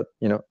mix a lot,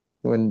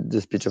 when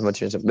the speech of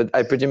motivation. But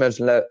I pretty much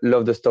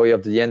love the story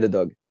of the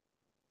underdog.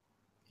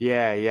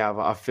 Yeah,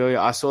 I feel you.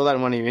 I saw that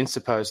in one of your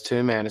Insta posts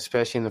too, man,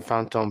 especially in the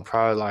Front on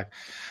Pro. Like,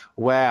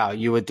 wow,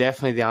 you were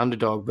definitely the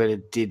underdog, but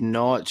it did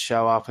not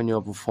show up in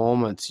your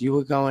performance. You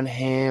were going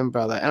ham,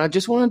 brother. And I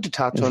just wanted to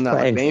touch on that.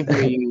 Like, being from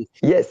Reunion,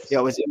 yes. Yeah,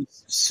 it was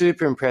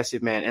super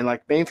impressive, man. And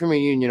like being from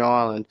Reunion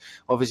Island,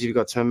 obviously you've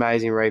got some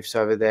amazing reefs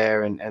over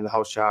there, and the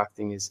whole shark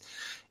thing is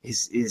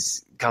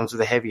comes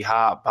with a heavy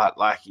heart. But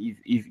like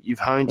you've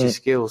honed your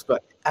skills.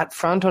 But at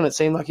Fronton, it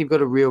seemed like you've got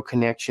a real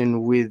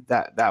connection with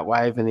that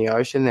wave in the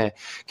ocean there.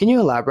 Can you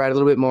elaborate a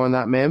little bit more on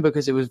that, man?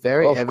 Because it was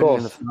very evident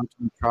in the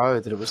Fronton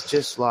Pro that it was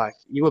just like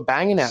you were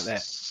banging out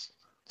there.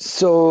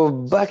 So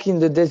back in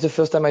the days, the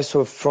first time I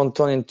saw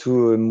Fronton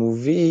into a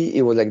movie,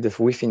 it was like the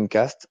Within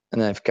cast,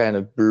 and I've kind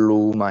of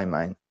blew my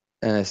mind.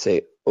 And I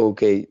say,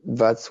 okay,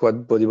 that's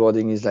what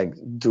bodyboarding is like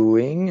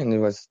doing,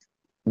 and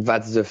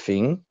that's the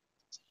thing,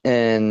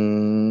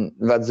 and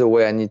that's the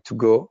way I need to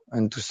go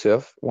and to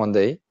surf one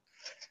day.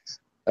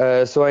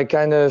 So I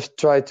kind of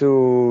try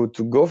to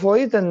go for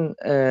it, and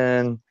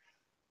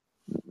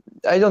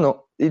I don't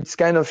know, it's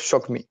kind of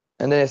shocked me.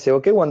 And then I say,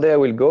 okay, one day I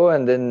will go,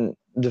 and then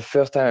the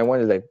first time I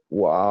went, is like,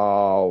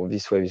 wow,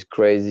 this wave is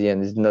crazy,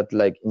 and it's not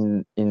like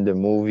in the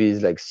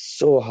movies, like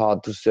so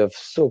hard to surf,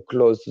 so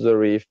close to the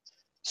reef,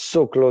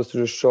 so close to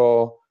the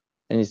shore,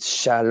 and it's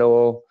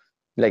shallow,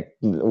 like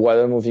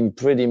water moving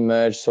pretty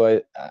much.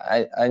 So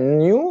I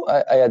knew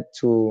I had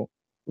to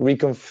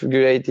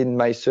reconfigure in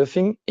my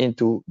surfing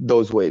into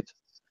those waves.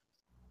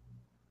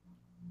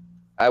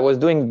 I was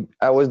doing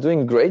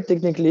great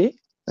technically,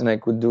 and I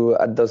could do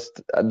at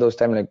those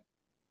time like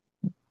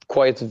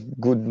quite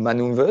good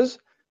maneuvers,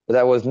 but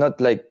I was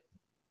not like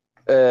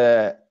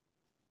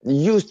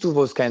used to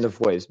those kind of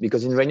waves,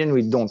 because in Reunion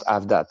we don't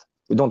have that.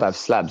 We don't have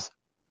slabs.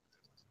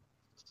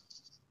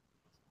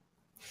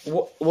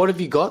 What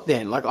have you got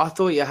then? Like, I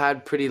thought you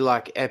had pretty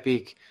like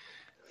epic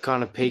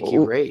kind of peaky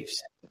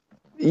reefs.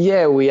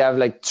 Yeah, we have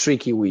like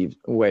tricky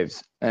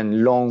waves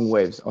and long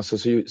waves also,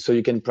 so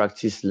you can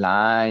practice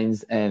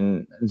lines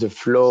and the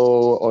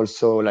flow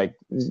also, like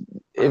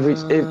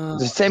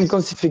the same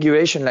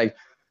configuration. Like,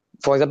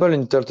 for example,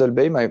 in Turtle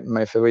Bay,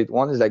 my favorite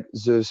one is like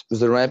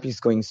the ramp is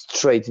going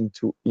straight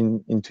into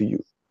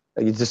you.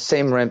 Like, it's the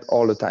same ramp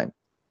all the time,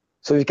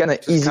 so it's kind of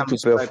easy to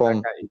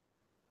perform.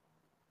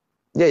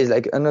 Yeah, it's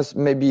like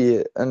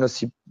maybe an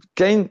OC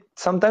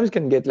sometimes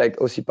can get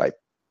like OC pipe.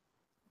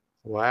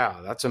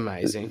 Wow, that's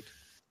amazing.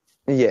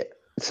 Yeah,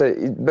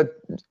 but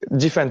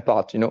different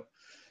part,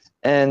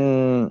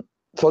 and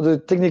for the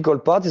technical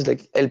part, it's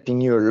like helping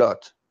you a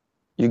lot.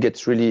 You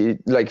get really,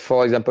 like,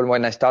 for example,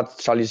 when I started,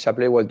 Charlie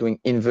Chaplin was doing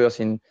inverse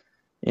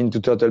into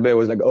Turtle Bay. I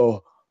was like,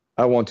 oh,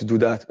 I want to do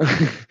that.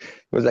 It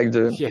was like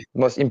the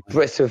most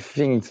impressive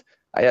things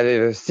I have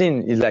ever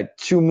seen. It's like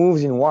 2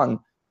 moves in one.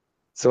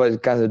 So it's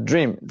kind of a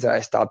dream that I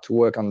start to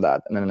work on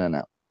that.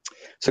 No.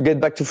 So get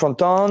back to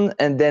Fronton,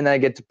 and then I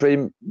get a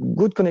pretty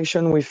good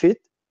connection with it.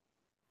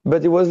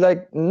 But it was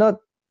like not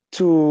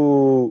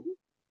to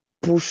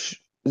push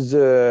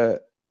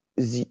the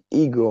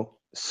ego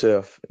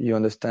surf, you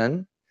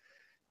understand?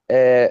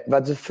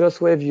 But the first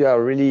wave, you are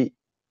really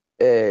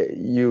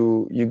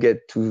you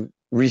get to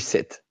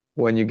reset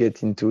when you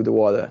get into the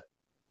water.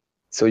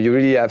 So you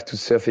really have to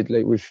surf it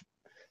like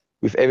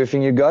with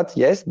everything you got,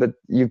 yes, but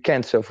you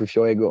can't surf with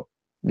your ego,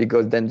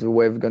 because then the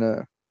wave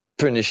gonna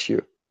punish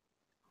you.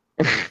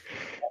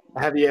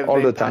 Have you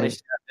ever been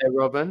punished out there,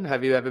 Robin?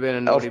 Have you ever been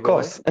a naughty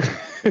boy?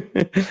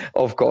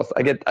 Of course.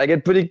 I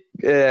get pretty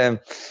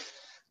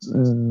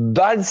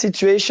bad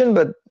situation,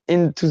 but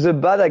into the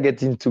bad I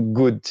get into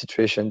good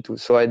situation too.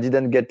 So I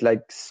didn't get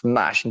like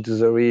smashed into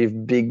the reef,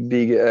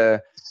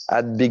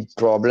 had big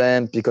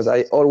problem, because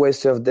I always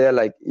surf there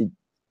like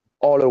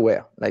all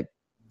aware, like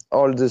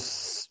all the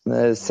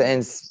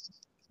sense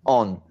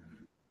on.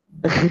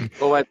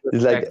 Always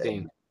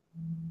respecting.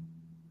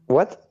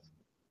 What?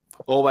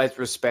 Always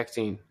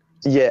respecting.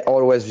 Yeah,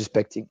 always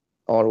respecting.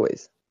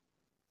 Always.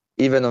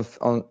 Even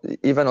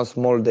on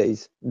small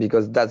days,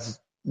 because that's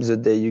the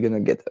day you're gonna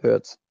get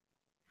hurt.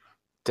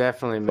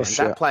 Definitely, man.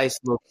 Sure. That place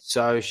looks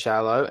so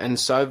shallow and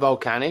so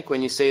volcanic.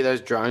 When you see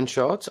those drone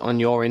shots on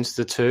your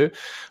Insta too,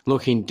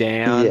 looking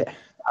down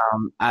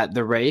at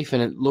the reef,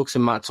 and it looks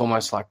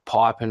almost like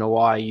pipe in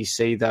Hawaii. You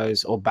see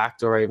those, or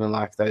backdoor, even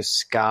like those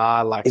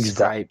scar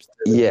scrapes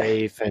to the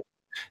reef, and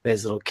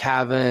there's little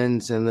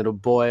caverns and little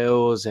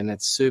boils, and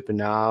it's super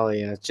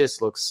gnarly, and it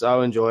just looks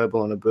so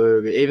enjoyable on a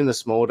boog. Even the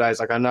small days,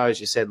 like I know, as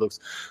you said,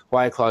 looks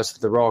way closer to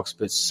the rocks,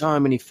 but so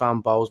many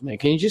fun bowls, man.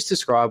 Can you just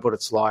describe what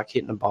it's like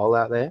hitting a bowl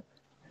out there?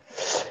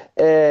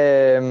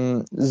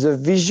 The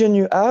vision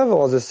you have,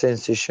 or the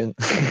sensation?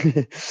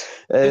 It's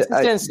a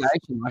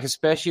sensation, like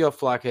especially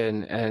off like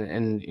an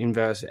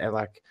inverse,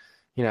 like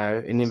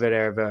an invert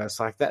air reverse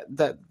like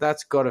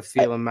that's got to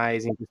feel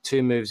amazing with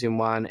 2 moves in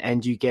one,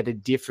 and you get a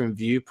different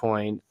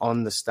viewpoint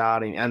on the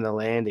starting and the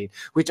landing,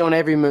 which on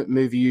every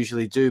move you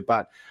usually do,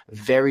 but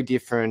very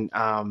different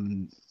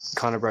kind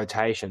of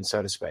rotation,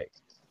 so to speak.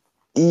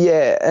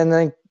 Yeah,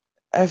 and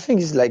I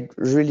think it's like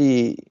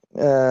really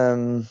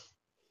how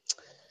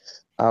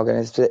can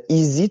I say,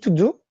 easy to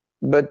do,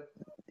 but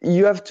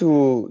you have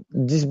to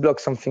disblock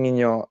something in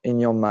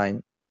your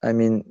mind. I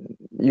mean,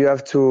 you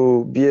have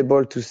to be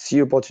able to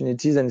see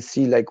opportunities and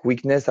see like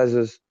weakness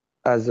as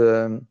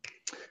a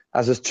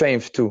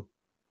strength too.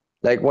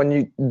 Like when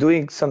you're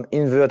doing some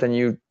invert and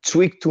you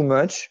tweak too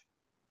much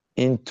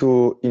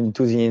into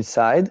the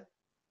inside,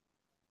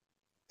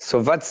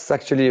 so that's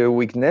actually a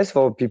weakness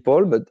for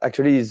people, but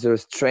actually it's a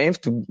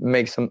strength to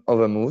make some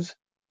other moves,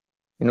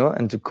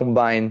 and to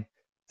combine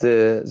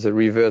the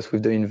reverse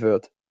with the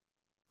invert.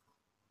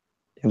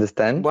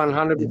 Understand?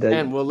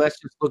 100%. Well, let's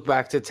just look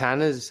back to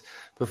Tanner's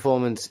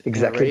performance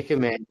Exactly. in Eureka,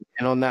 man.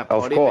 And on that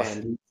Of body, course.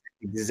 man,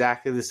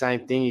 exactly the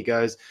same thing. He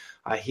goes,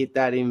 I hit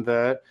that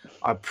invert.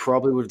 I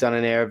probably would have done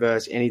an air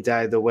reverse any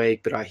day of the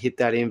week, but I hit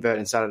that invert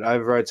and started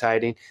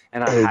over-rotating,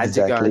 and I had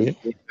to go into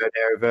the invert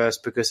air reverse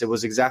because it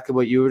was exactly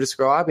what you were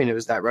describing. It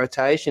was that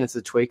rotation. It's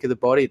the tweak of the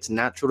body. It's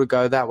natural to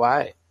go that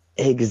way.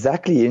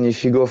 Exactly. And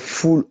if you go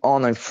full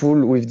on and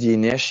full with the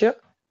inertia,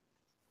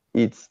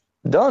 it's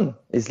done.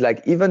 It's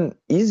like even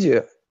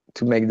easier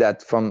to make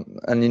that from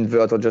an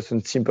invert or just a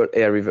simple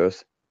air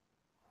reverse.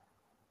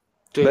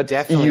 Dude, but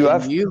definitely.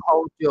 You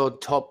hold your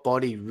top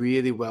body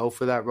really well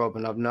for that,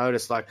 Robin. I've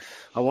noticed. Like,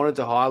 I wanted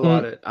to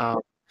highlight it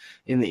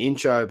in the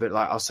intro, but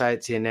like I'll say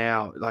it to you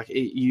now. Like,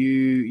 you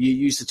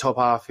use the top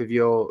half of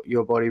your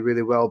body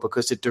really well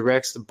because it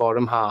directs the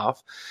bottom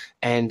half,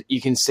 and you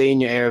can see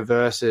in your air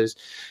reverses,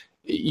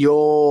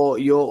 you're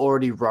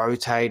already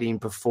rotating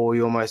before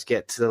you almost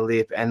get to the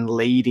lip and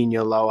leading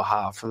your lower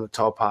half from the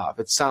top half.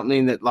 It's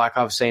something that like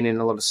I've seen in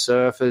a lot of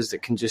surfers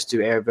that can just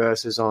do air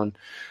reverses on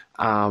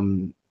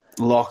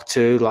lock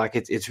too. Like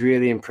it's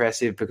really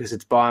impressive because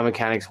it's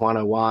biomechanics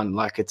 101.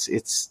 Like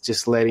it's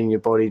just letting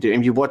your body do.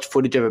 And you watch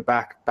footage of it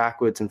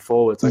backwards and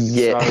forwards. Like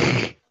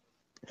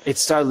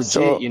it's so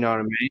legit. You know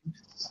what I mean?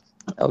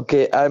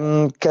 Okay,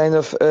 I'm kind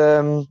of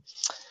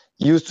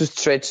used to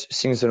stretch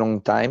since a long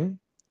time.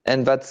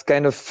 And that's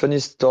kind of funny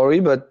story,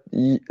 but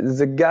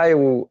the guy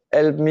who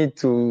helped me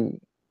to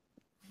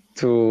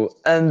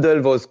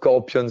handle those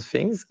scorpion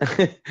things,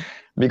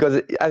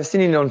 because I've seen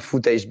it on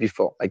footage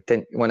before, like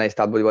when I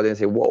start bodyboarding and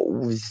say,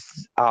 whoa, this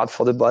is hard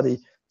for the body.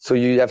 So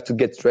you have to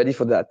get ready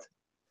for that.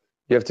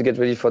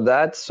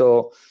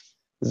 So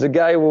the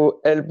guy who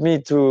helped me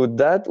to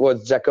that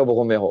was Jacob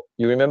Romero.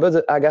 You remember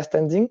the AGA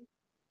standing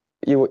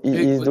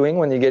he's doing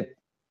when you get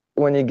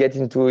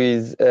into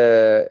his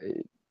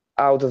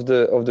out of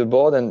the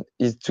board and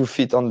he's 2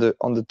 feet on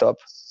the top.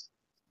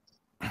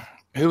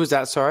 Who was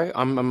that? Sorry,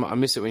 I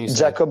missed it when you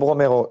said Jacob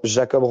Romero.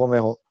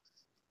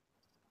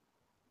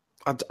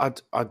 I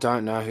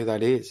don't know who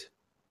that is.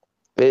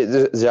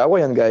 The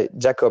Hawaiian guy,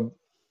 Jacob.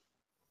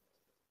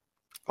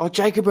 Oh,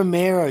 Jacob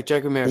Romero.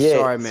 Yeah,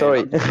 Sorry, man.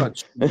 Sorry. No.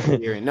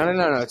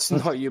 It's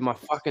not you.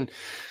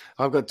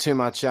 I've got too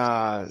much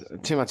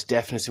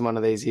deafness in one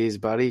of these ears,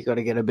 buddy. You got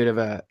to get a bit of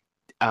a.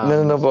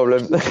 No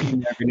problem.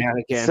 Every now and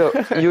again. So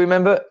you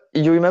remember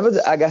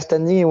the AGA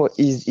standing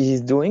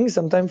he's doing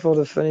sometimes for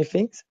the funny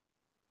things?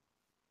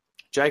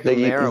 Jacob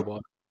Romero.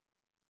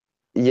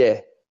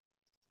 Yeah.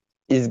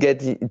 He's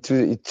getting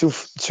two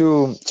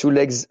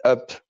legs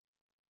up.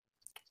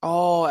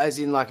 Oh, as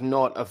in like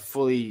not a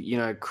fully,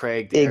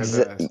 Craig.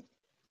 Exactly.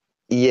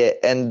 Yeah,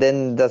 and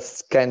then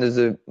that's kind of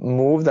the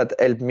move that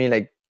helped me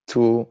like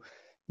to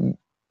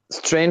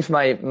strengthen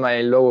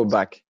my lower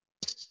back.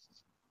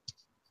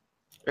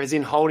 As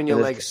in holding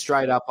your legs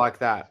straight up like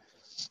that.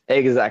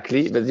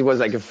 Exactly, but it was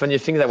like a funny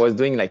thing that I was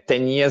doing like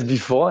 10 years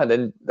before, and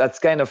then that's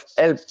kind of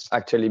helped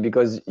actually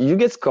because you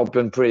get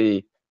scorpion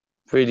pretty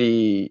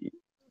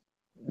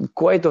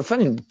quite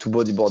often into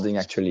bodyboarding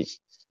actually.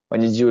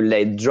 When you do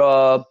late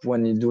drop,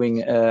 when you're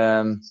doing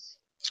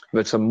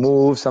but some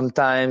moves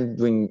sometimes,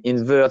 doing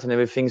invert and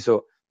everything.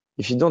 So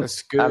if you don't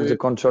have the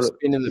control,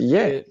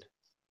 pit.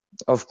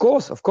 Of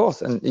course.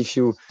 And if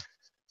you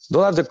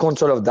don't have the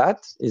control of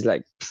that, it's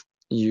like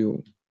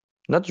you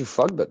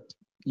fuck, but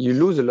you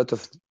lose a lot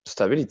of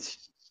stability.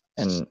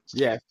 And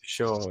yeah, for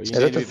sure. You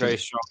need to be very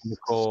strong in the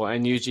core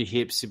and use your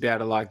hips to be able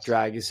to like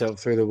drag yourself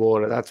through the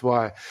water. That's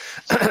why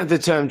the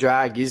term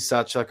drag is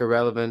such like a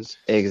relevant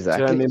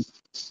term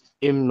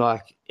in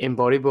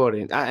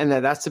bodyboarding. And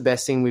that's the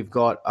best thing we've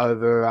got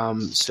over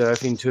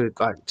surfing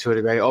to a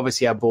degree.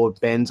 Obviously our board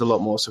bends a lot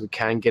more, so we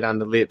can get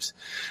under lips,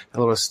 a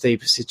lot of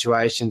steeper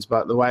situations,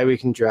 but the way we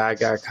can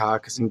drag our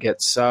carcass and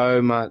get so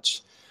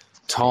much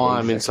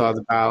time inside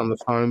the barrel on the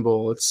foam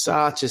ball, it's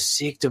such a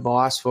sick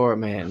device for it,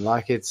 man.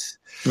 Like it's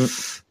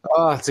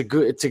a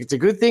good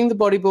thing, the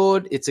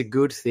bodyboard. It's a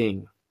good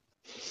thing.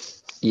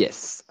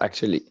 Yes,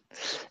 actually.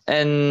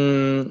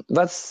 And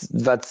that's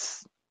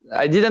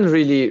I didn't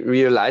really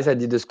realize I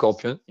did the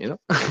scorpion,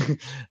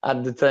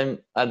 at the time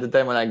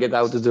when I get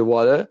out of the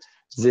water.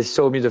 they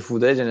show me the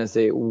footage and I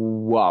say,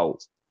 wow.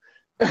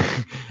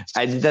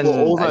 I didn't. Well,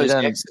 all I those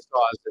didn't,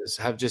 exercises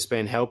have just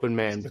been helping,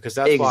 man, because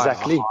that's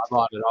exactly. why I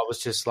highlighted. I was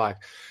just like,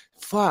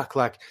 fuck,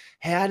 like,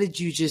 how did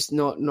you just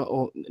not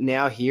or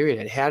now hearing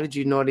it, how did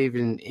you not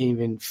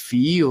even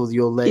feel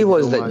your leg? It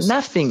was like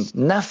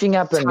nothing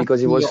happened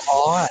because it was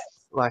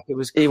like it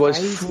was crazy. It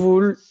was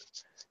full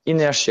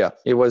inertia.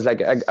 It was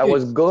like I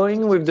was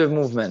going with the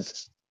movement.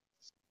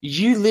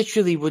 You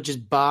literally were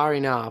just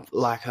barring up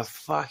like a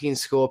fucking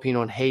scorpion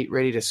on heat,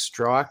 ready to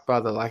strike,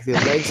 brother. Like the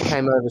legs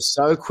came over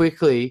so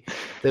quickly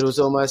that it was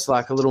almost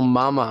like a little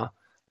mama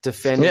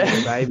defending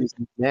the baby's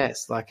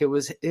nest. Like it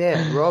was,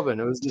 Robin.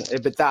 It was,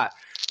 but that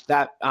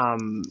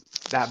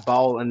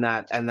bowl and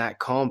that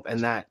comp and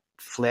that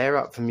flare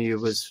up from you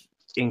was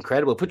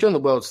incredible. Put you on the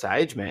world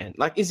stage, man.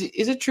 Like, is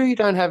it true you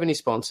don't have any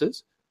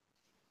sponsors?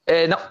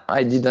 No,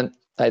 I didn't.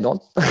 I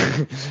don't.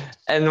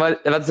 And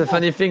that's a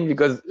funny thing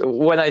because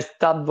when I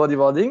start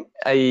bodyboarding,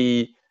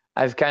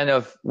 I've kind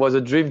of was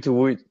a dream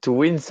to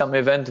win some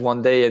event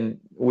one day and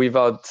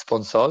without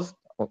sponsors,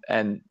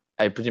 and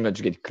I pretty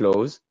much get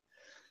close.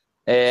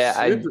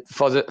 And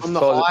for the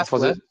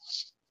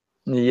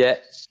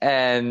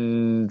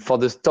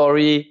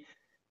story,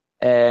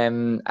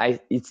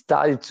 it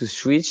started to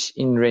switch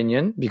in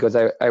Réunion because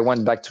I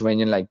went back to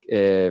Réunion like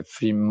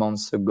 3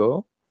 months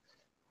ago.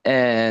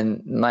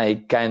 And my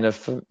kind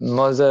of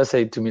mother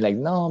said to me like,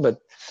 no, but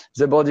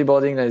the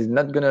bodyboarding is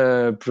not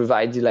gonna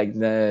provide you like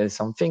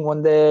something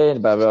one day,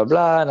 blah blah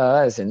blah. And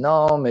I said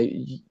no,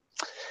 maybe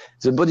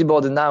the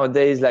bodyboarder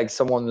nowadays like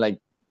someone like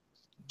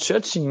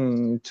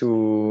searching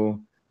to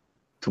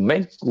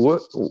make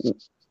work,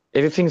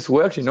 everything's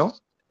work, you know,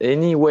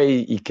 any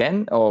way he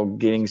can, or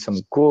giving some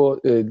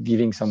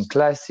giving some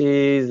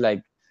classes,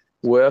 like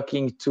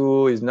working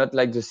too is not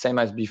like the same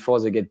as before.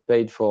 They get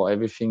paid for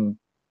everything.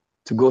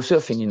 To go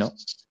surfing, you know,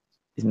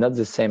 it's not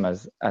the same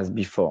as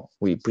before.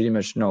 We pretty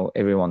much know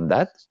everyone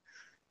that.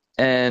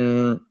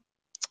 And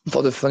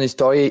for the funny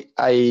story,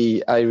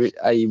 I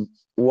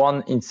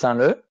won in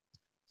Saint-Leu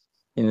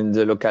in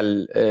the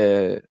local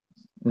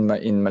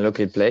in my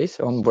local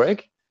place on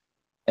break,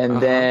 and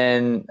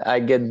then I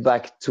get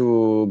back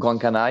to Gran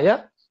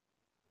Canaria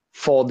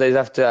 4 days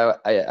after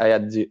I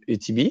had the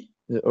UTB,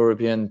 the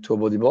European Tour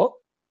Bodyboard,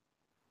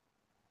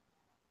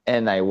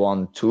 and I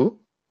won too.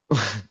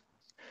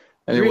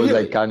 And it was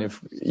like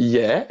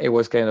it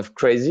was kind of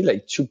crazy,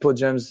 like 2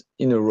 podiums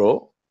in a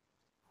row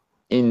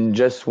in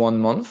just 1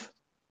 month.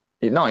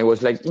 It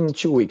was like in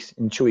 2 weeks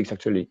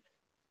actually,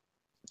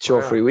 2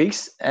 or 3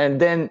 weeks. And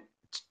then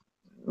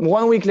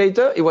 1 week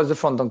later, it was the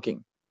front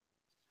donking.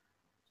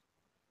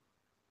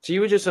 So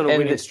you were just on a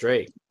winning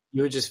streak.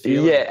 You were just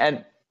feeling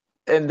it.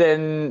 and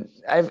then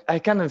I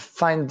kind of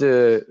find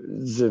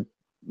the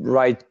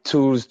right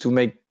tools to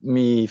make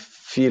me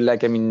feel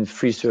like I'm in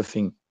free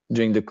surfing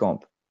during the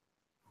comp.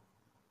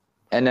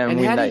 And how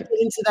do you get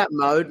into that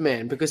mode,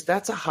 man? Because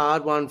that's a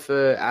hard one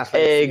for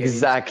athletes.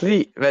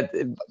 Exactly. But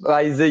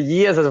by the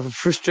years of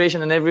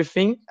frustration and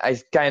everything,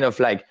 I kind of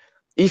like,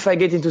 if I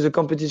get into the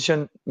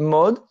competition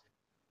mode,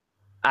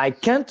 I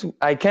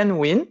can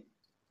win,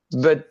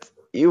 but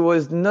it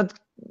was not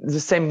the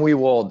same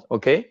reward,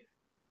 okay?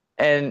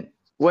 And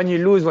when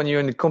you lose, when you're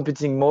in the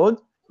competing mode,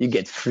 you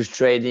get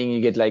frustrating, you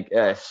get like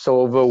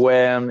so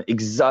overwhelmed,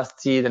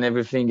 exhausted and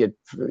everything,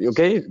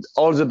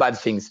 all the bad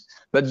things.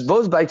 But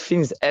those bad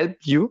things help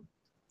you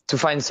to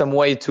find some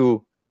way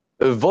to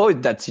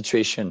avoid that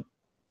situation.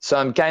 So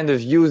I'm kind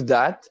of use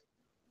that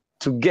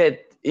to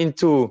get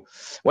into,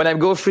 when I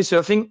go free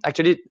surfing,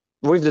 actually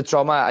with the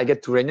trauma I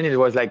get to Réunion, it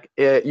was like,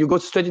 you go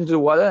straight into the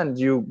water and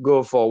you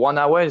go for 1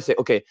 hour and say,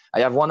 okay, I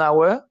have 1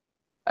 hour.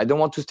 I don't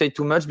want to stay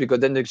too much because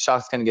then the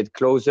sharks can get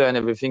closer and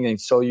everything and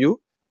saw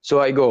you.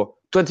 So I go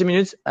 20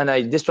 minutes and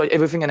I destroy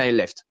everything and I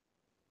left.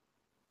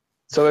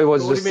 So it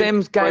was the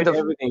same kind of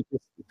everything,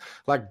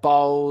 like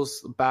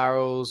bowls,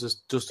 barrels,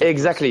 just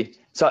exactly.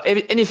 So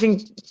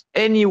anything,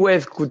 any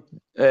wave could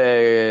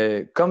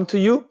come to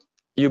you,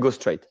 you go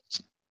straight.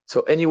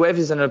 So any wave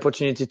is an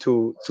opportunity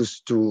to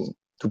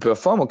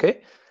perform.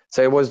 Okay.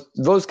 So it was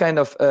those kind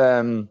of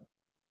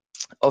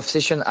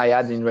session I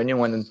had in Réunion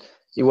when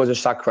it was a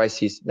shark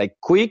crisis, like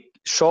quick,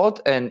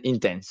 short, and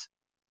intense.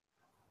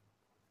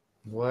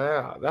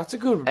 Wow, that's a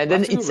good. And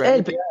then it's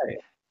helped.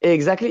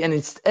 Exactly, and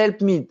it's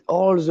helped me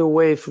all the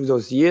way through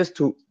those years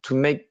to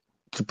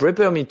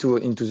prepare me into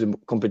the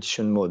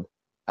competition mode,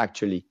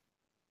 actually.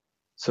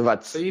 So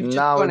that's you've just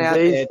gone out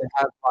there to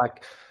have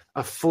like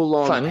a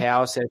full-on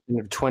power session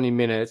of 20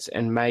 minutes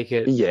and make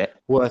it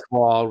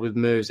worthwhile with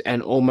moves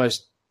and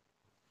almost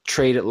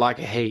treat it like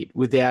a heat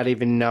without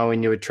even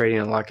knowing you were treating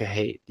it like a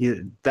heat.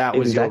 That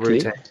was your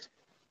routine.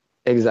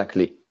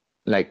 Exactly,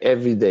 like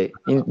every day,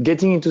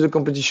 getting into the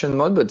competition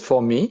mode. But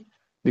for me,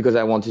 because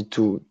I wanted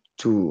to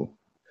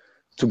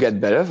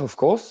get better, of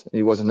course,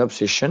 it was an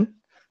obsession.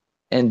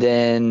 And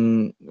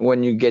then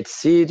when you get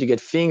seed, you get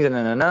things, and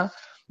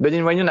But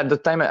in Réunion at the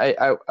time,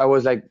 I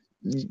was like,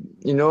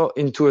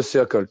 into a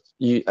circle.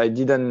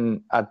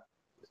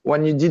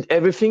 When you did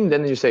everything,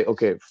 then you say,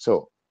 okay,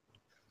 so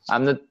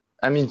I'm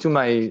into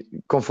my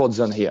comfort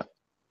zone here.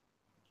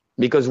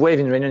 because wave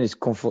in Reunion is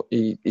comfort.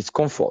 It's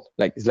comfort.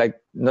 Like it's like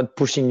not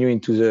pushing you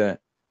into the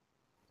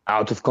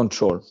out of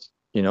control.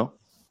 You know,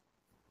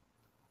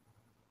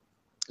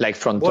 like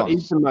front What on.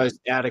 is the most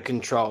out of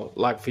control?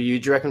 Like for you,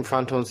 do you reckon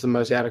front on's the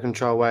most out of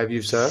control wave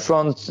you've surfed?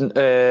 Front,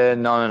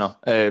 no.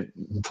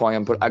 For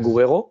example,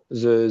 Agüero,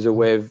 the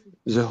wave,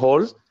 the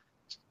hole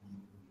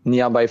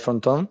nearby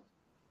front on.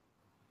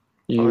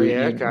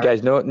 You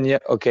guys know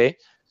okay.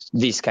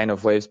 This kind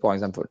of waves, for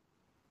example,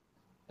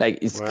 like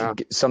it's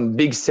some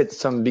big set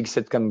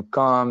can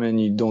come and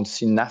you don't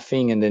see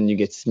nothing, and then you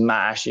get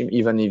smashed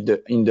even if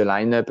in the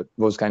lineup,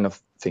 those kind of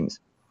things.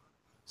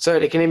 So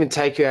they can even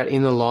take you out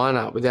in the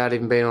lineup without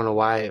even being on a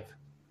wave.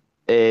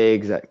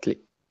 Exactly.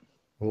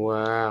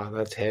 Wow,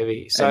 that's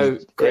heavy. So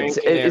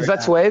it's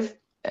that wave,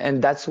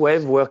 and that's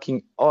wave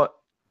working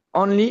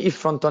only if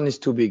front on is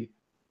too big.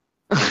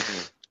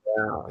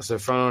 Wow. So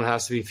front on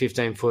has to be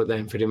 15 foot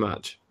then, pretty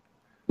much.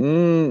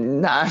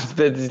 Nah,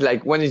 but it's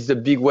like when it's the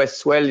big west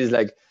swell, it's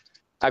like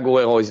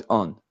Agüero is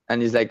on,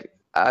 and it's like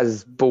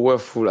as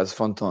powerful as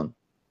front on.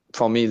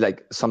 For me,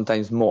 like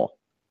sometimes more.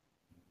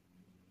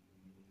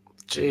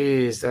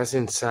 Jeez, that's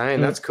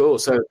insane. That's cool.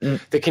 So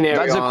the Canary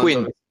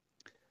Islands.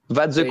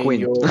 That's the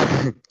queen.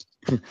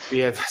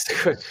 Yeah,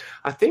 that's good.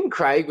 I think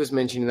Craig was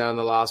mentioning that on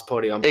the last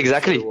potty.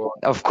 Exactly. Sure.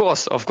 Of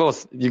course.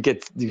 You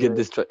get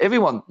destroyed.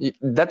 Everyone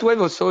that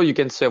wave also you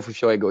can surf with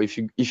your ego. If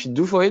you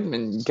do for it,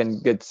 and you can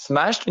get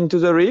smashed into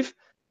the reef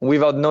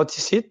without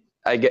notice it.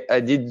 I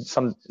did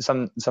some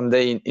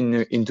day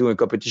into a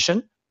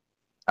competition.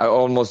 I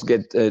almost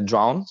get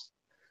drowned,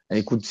 and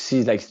you could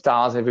see like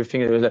stars,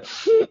 everything. It was like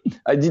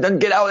I didn't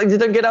get out,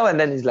 and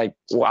then it's like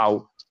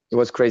wow, it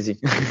was crazy.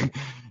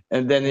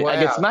 And then I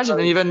get smashed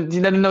and even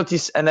didn't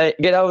notice. And I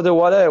get out of the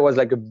water. It was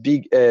like a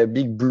big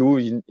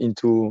blue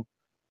into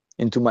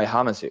my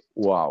arm. And say,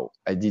 "Wow,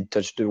 I did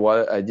touch the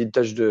water. I did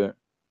touch the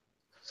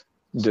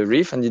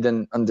reef and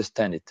didn't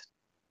understand it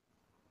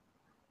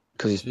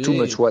because it's too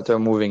much water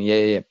moving.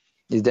 Yeah,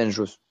 it's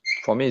dangerous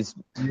for me.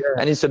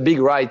 And it's a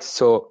big ride.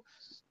 So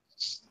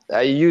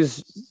I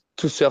used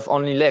to surf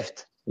only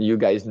left. You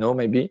guys know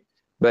maybe,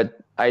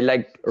 but I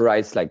like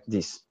rides like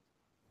this.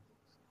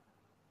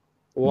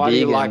 Why do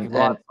you like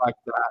rides like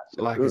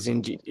that? Like as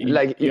in,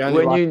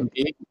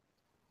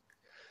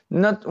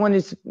 not when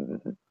it's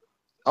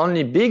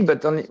only big,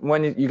 but only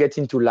when you get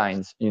into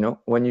lines. You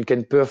know, when you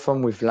can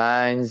perform with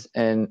lines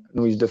and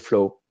with the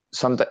flow.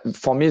 Sometimes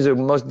for me, the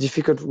most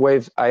difficult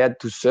wave I had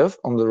to surf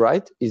on the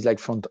right is like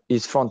front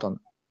on,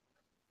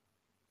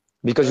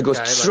 because it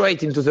goes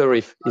straight into the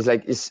reef. It's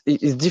like it's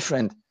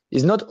different.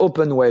 It's not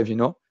open wave, you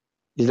know.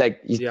 It's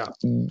like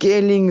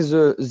getting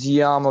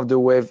the arm of the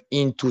wave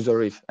into the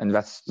reef, and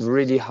that's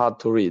really hard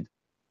to read.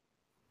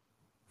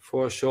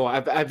 For sure.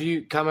 Have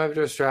you come over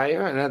to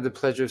Australia and had the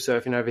pleasure of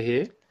surfing over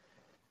here?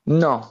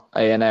 No,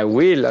 and I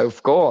will,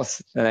 of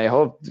course, and I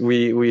hope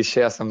we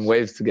share some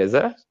waves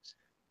together.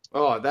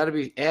 Oh, that'd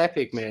be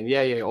epic, man!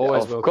 Yeah,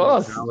 always of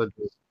course.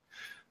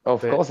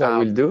 Of course, I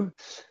will do.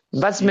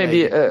 That's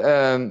maybe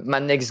my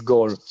next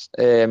goal.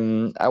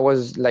 I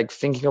was like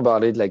thinking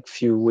about it like a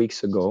few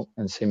weeks ago,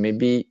 and say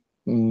maybe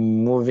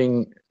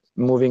moving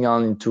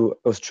on into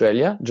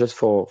Australia just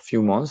for a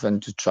few months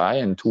and to try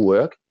and to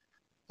work,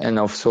 and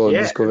also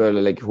discover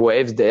like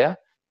waves there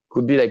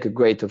could be like a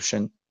great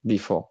option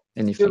before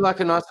anything. Feel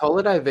like a nice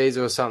holiday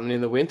visa or something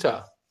in the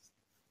winter.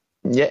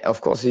 Yeah, of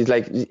course. It's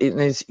like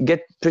it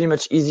get pretty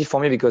much easy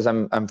for me because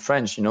I'm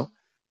French, you know.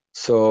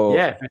 So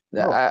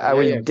I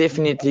will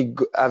definitely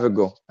have a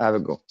go.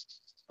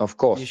 Of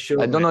course.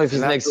 Sure, I don't know if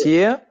it's next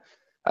year.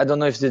 I don't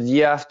know if it's the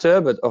year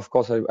after, but of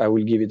course I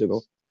will give it a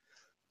go.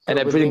 And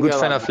I'm a pretty good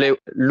fan of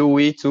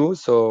Louis too,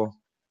 so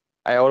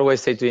I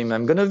always say to him,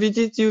 I'm going to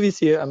visit you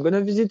this year.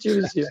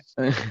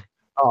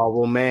 Oh,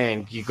 well,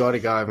 man, you got to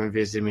go over and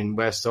visit him in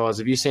West Oz.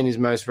 Have you seen his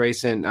most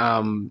recent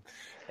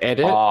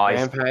edit,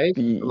 Rampage?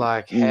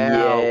 Like,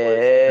 how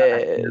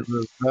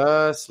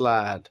reverse,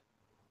 lad.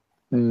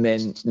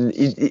 Man,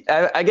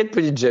 I get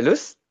pretty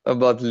jealous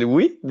about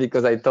Louis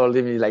because I told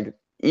him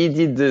he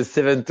did the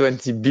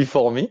 720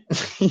 before me.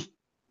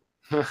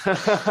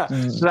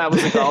 That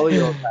was the goal of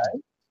your day?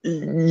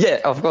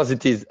 Yeah, of course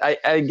it is.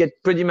 I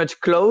get pretty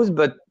much close,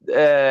 but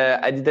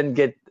I didn't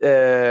get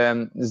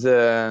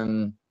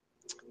the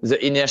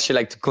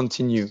inertia to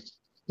continue.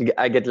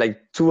 I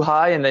get too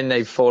high and then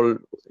I fall,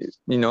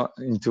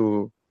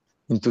 into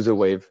the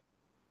wave.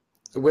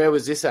 Where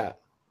was this at?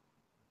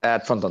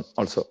 At Fronton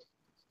also.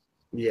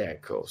 Yeah,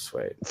 cool,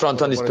 sweet.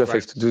 Fronton is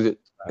perfect to do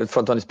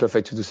Fronton is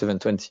perfect to do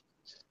 720.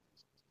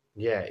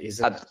 Yeah,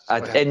 is it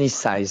at any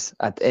size,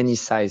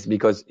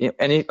 because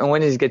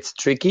when it gets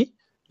tricky,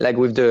 like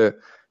with the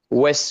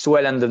west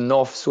swell and the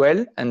north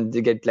swell, and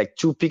they get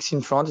two peaks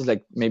in front,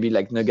 it's maybe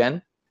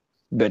Nugget,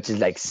 but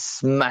it's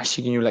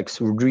smashing you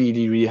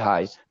really, really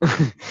high.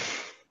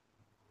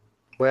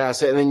 Wow!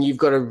 So then you've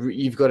got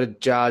to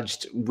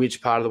judge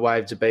which part of the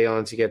wave to be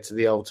on to get to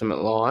the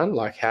ultimate line,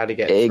 like how to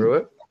get through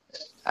it.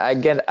 I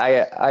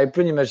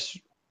pretty much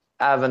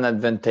have an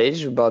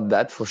advantage about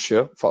that for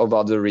sure,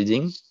 about the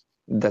reading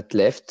that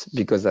left,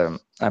 because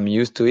I'm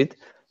used to it.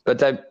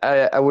 But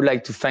I would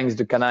like to thank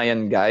the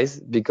Canadian guys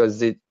because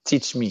they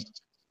teach me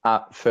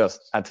at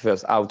first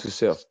how to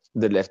surf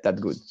the left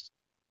that good.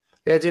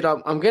 Yeah, dude,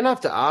 I'm gonna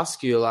have to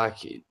ask you, like,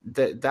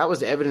 that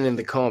was evident in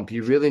the comp.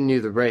 You really knew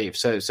the reef,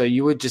 so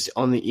you were just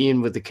on the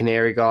in with the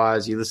Canary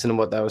guys. You listened to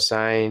what they were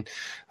saying.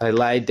 They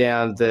laid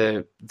down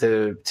the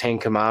 10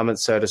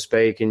 commandments, so to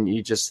speak, and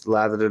you just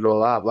lathered it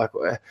all up. Like,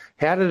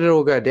 how did it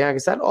all go down?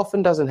 Because that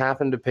often doesn't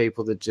happen to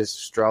people that just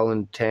stroll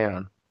in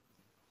town.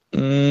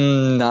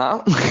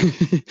 No,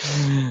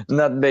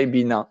 not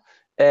maybe no.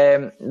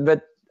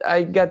 But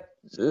I got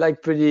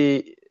like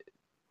pretty.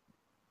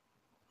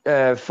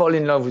 Fall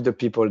in love with the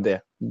people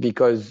there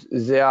because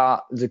they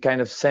are the kind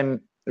of same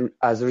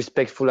as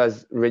respectful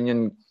as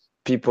Reunion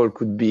people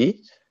could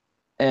be.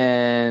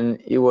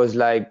 And it was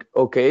like,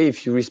 okay,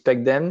 if you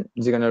respect them,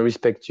 they're going to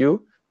respect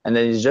you. And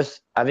then it's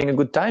just having a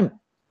good time.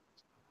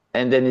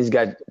 And then it's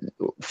got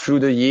through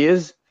the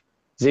years,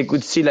 they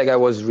could see like I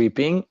was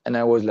reaping and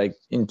I was like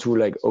into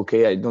like,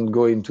 okay, I don't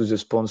go into the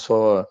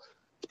sponsor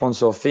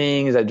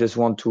things. I just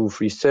want to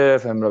free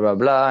surf and blah, blah,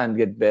 blah, and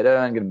get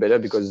better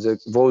because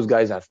those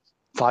guys are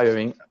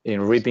firing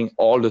and ripping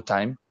all the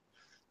time,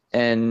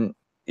 and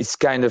it's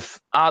kind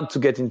of hard to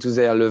get into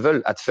their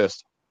level at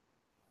first.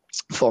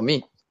 For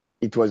me,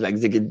 it was like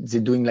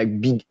they're doing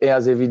like big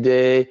airs every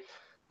day,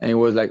 and it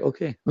was like,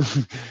 okay,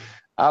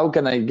 how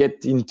can I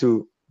get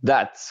into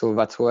that? So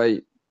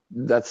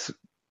that's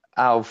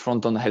how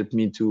Fronton helped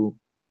me to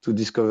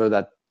discover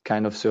that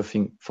kind of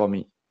surfing for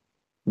me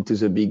into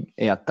the big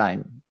air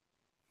time.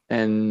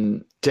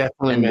 And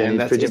definitely,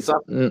 man, it's has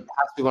to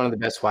be one of the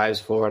best waves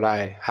for it.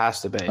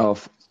 Has to be.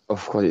 Of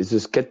course, it's a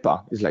skate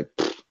park. It's like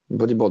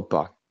bodyboard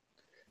park.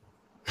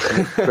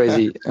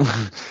 Crazy,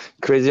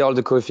 crazy! All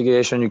the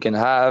configuration you can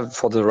have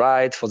for the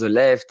right, for the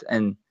left,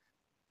 and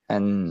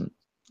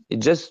it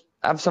just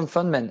have some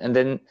fun, man. And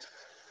then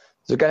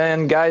the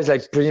Canadian guys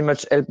like pretty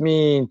much helped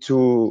me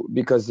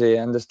because they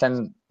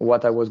understand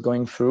what I was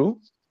going through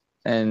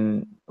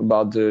and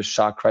about the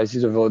shark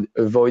crisis,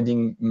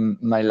 avoiding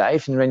my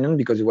life in Reunion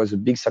because it was a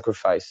big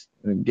sacrifice,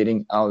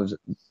 staying out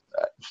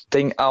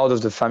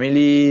of the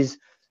families,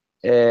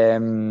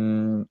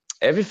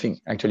 everything.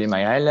 Actually,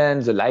 my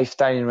island, the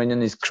lifestyle in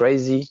Reunion is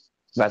crazy.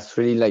 That's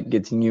really like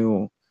getting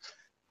you.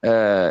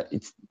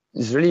 It's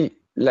really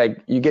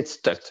like you get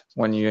stuck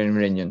when you're in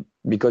Reunion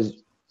because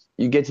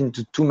you get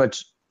into too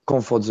much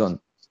comfort zone.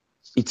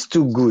 It's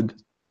too good.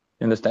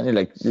 You understand? You're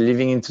like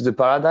living into the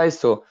paradise.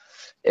 So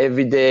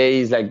every day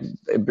is like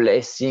a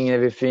blessing and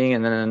everything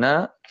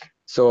and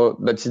So,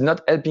 but it's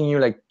not helping you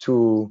like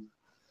to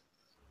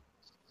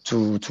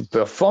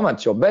perform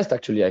at your best.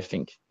 Actually, I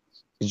think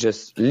it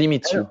just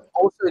limits you.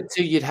 Also,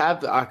 too, you'd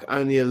have like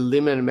only a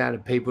limited amount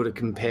of people to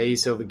compare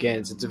yourself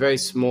against. It's a very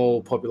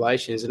small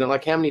population, isn't it?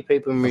 Like how many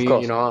people in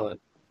Reunion Island?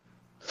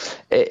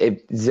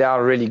 They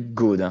are really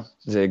good. Huh?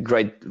 They're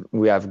great.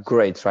 We have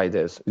great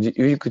riders.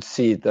 You could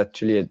see it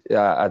actually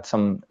at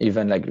some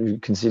event. Like you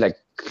can see like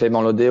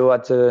Clément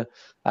Lodéo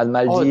at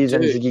Maldives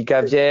and Ziggy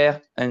Cavier.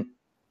 And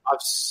I've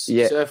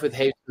surfed with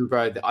heaps,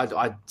 bro.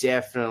 I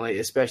definitely,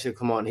 especially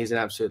Clément, he's an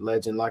absolute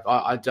legend. Like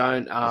I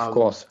don't. Of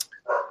course.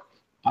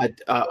 I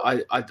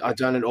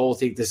don't at all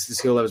think the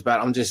skill level is bad.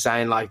 I'm just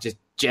saying, like, just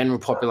general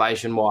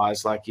population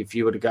wise, like if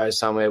you were to go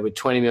somewhere with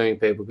 20 million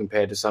people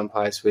compared to some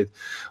place with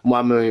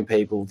 1 million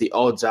people, the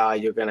odds are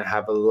you're going to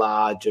have a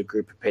larger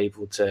group of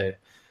people to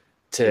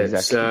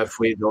surf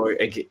with or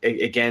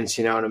against,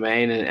 you know what I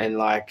mean? And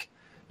like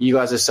you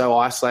guys are so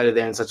isolated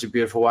there in such a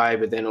beautiful way,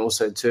 but then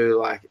also too,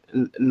 like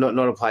not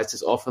a place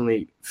that's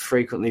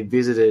frequently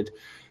visited.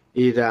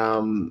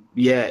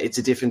 It's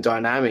a different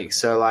dynamic.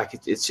 So like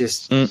it's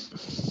just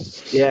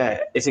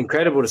it's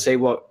incredible to see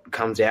what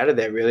comes out of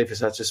there really for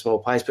such a small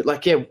place. But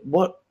like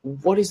what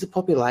is the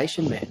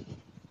population, man?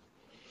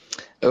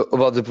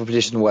 About the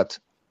population, what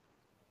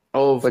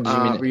do you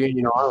mean?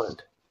 Reunion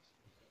Island.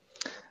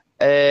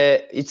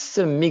 It's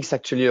a mix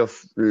actually of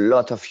a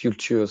lot of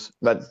cultures,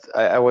 but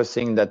I was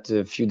saying that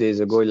a few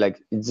days ago,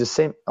 like it's the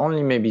same,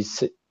 only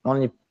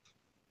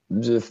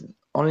the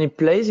only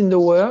place in the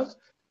world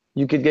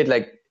you could get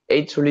like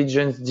 8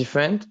 religions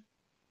different,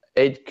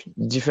 8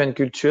 different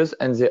cultures,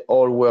 and they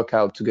all work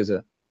out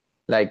together.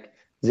 Like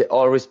they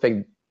all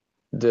respect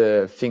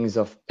the things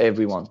of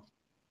everyone.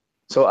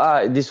 So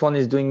this one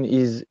is doing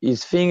his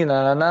thing,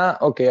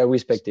 okay, I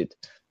respect it.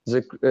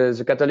 The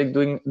Catholic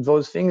doing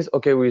those things,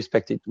 okay, we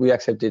respect it, we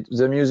accept it.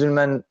 The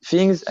Muslim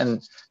things,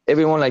 and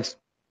everyone likes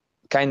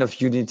kind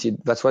of unity.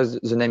 That's why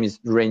the name is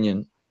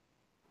Reunion.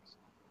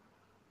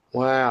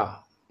 Wow,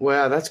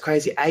 that's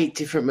crazy. 8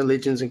 different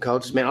religions and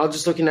cultures, man. I was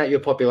just looking at your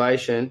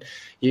population.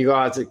 You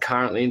guys are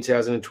currently in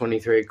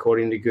 2023,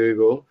 according to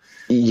Google.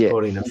 Yeah.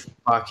 According to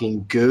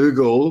fucking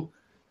Google,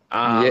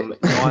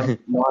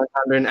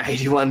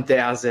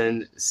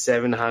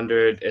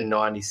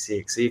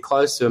 981,796. So you're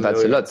close to a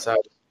million. That's a lot.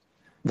 So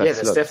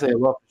that's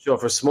definitely a lot for sure.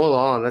 For a small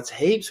island, that's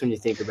heaps when you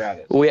think about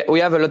it. We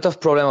have a lot of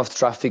problem of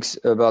traffic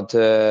about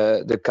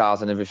the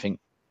cars and everything.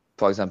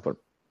 For example,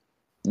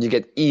 you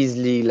get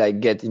easily like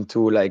get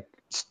into like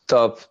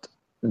stopped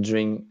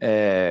during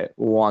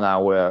 1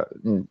 hour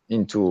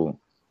into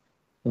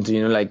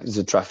like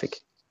the traffic.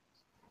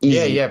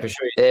 Easy. Yeah, for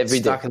sure. Every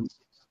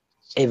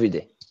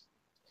day.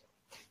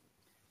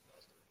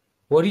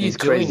 What are you It's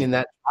doing crazy. in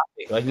that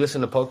traffic? Like, you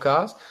listen to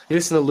podcasts? You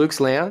listen to Luke's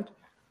Lounge?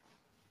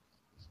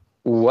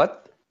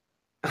 What?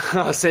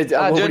 I said,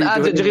 what were you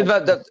doing during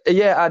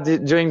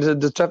during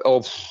the traffic.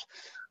 Oh,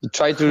 you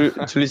try to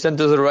listen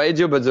to the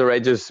radio, but the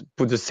radio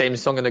put the same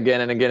song and again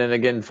and again and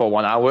again for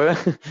 1 hour.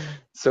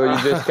 So you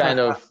just kind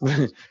of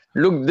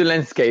look the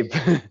landscape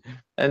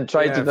and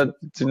try to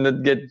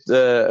not get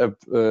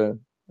an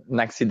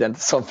accident or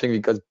something,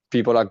 because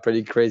people are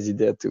pretty crazy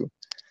there too.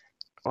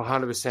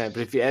 100%.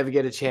 But if you ever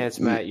get a chance,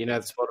 mate, you know,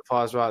 the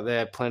Spotify's right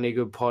there. Plenty of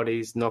good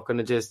potties. Not going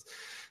to just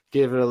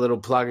give it a little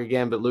plug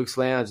again, but Luke's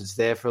Lounge, it's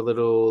there for a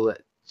little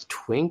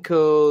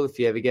twinkle if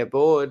you ever get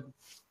bored.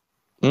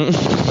 I'm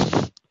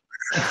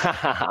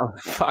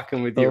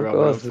fucking with you,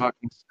 Robert.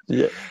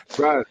 Yeah.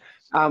 Bro,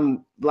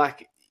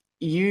 like,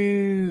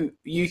 you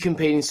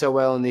competing so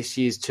well in this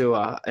year's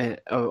tour,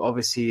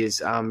 obviously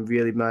is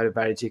really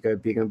motivated to go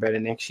bigger and better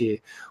next year.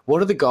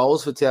 What are the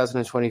goals for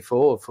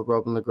 2024 for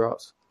Rob and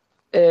Legros?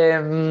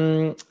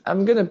 I'm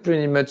gonna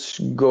pretty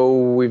much go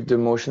with the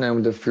motion and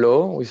with the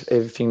flow, with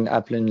everything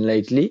happening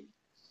lately.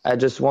 I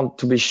just want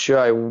to be sure.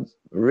 I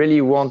really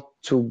want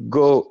to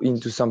go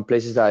into some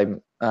places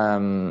I'm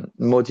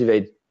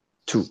motivated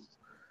to.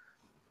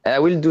 And I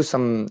will do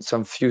some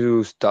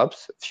few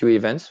stops, few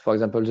events. For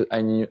example,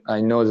 I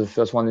know the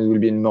first one will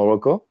be in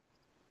Morocco.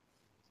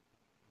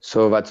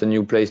 So that's a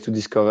new place to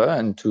discover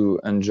and to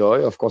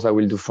enjoy. Of course, I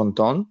will do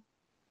Fronton.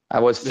 I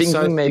was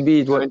thinking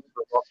maybe it was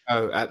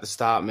at the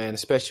start, man,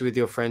 especially with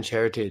your French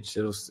heritage.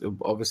 It'll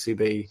obviously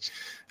be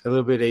a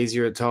little bit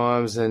easier at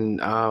times, and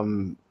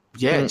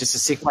just a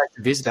sick place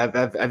to visit.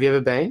 Have you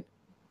ever been?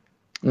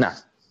 No,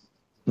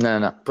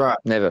 bro,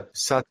 never.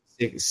 Such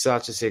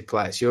a sick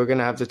place. You're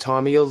gonna have the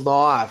time of your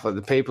life. Like,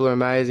 the people are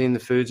amazing, the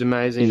food's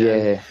amazing.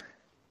 Yeah,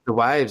 the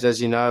waves,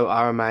 as you know,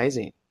 are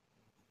amazing.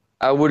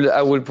 I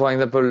would, for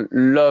example,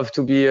 love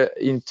to be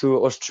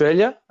into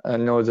Australia. I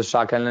know the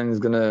Shark Island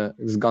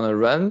is gonna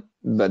run,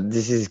 but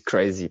this is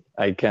crazy.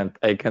 I can't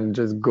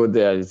just go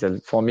there.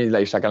 For me,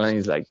 like, Shark Island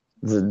is like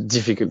the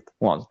difficult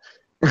one.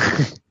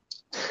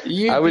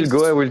 I will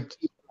go. If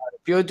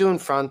you're doing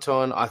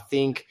Fronton, I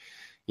think,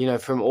 you know,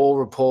 from all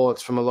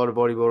reports from a lot of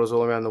bodybuilders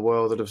all around the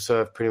world that have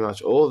surfed pretty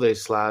much all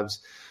these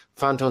slabs,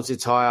 Fronton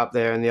sits high up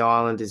there, and the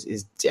island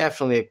is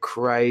definitely a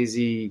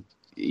crazy,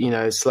 you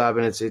know, slab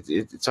in its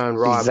own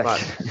right.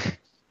 Exactly. But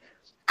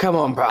come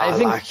on, bro. I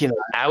think, like, you know,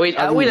 I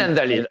will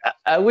handle it.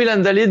 I will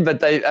handle it,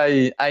 but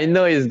I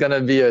know it's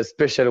gonna be a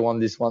special one,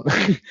 this one.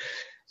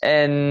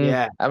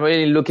 And I'm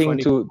really looking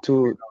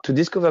to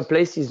discover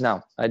places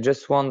now. I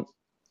just want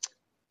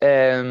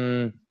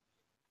to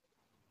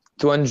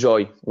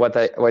enjoy what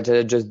I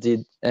just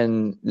did,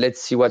 and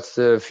let's see what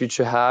the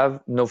future have.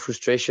 No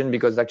frustration,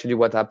 because actually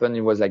what happened,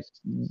 it was like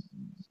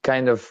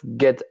kind of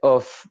get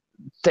off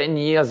 10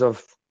 years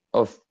of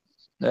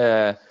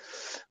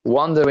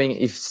wondering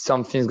if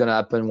something's gonna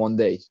happen one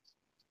day,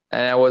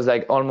 and I was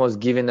like almost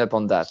giving up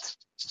on that.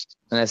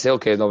 And I say,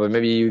 okay, no, but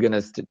maybe you're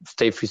gonna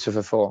stay free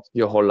surfer for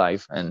your whole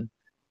life, and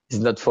it's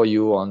not for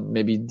you, on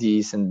maybe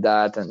this and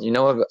that, and you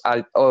know,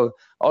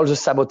 all the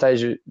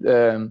sabotage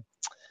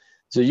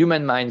the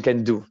human mind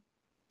can do.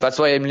 That's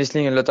why I'm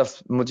listening a lot of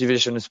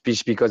motivational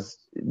speech, because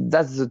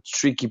that's the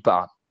tricky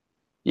part.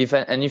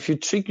 If you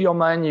trick your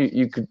mind,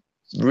 you could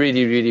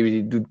really, really,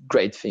 really do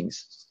great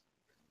things.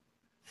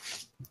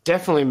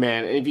 Definitely,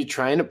 man. If you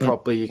train it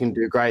properly, you can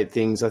do great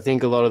things. I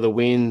think a lot of the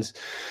wins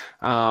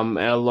and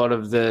a lot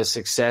of the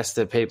success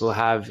that people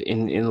have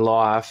in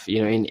life,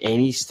 you know, in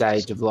any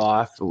stage of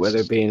life, whether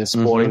it be in a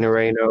sporting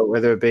arena, or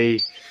whether it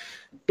be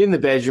in the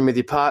bedroom with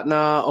your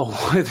partner, or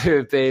whether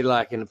it be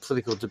like in a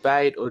political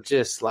debate, or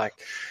just like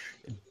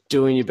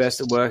doing your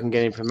best at work and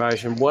getting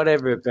promotion,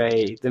 whatever it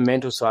be, the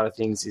mental side of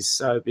things is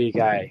so big,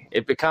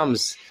 It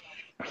becomes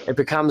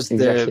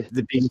exactly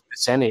the big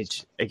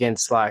percentage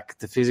against like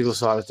the physical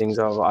side of things.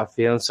 I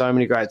feel, and so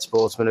many great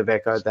sportsmen have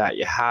echoed that.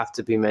 You have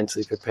to be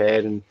mentally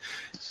prepared and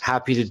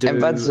happy to do.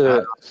 And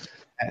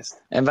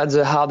that's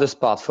the hardest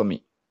part for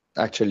me,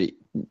 actually,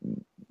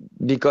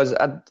 because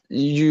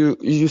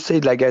you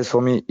said, like, guys,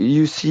 for me,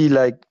 you see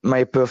like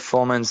my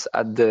performance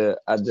at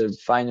the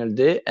final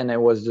day, and it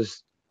was the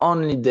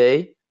only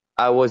day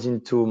I was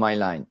into my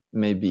line,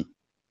 maybe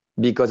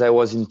because I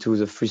was into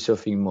the free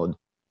surfing mode.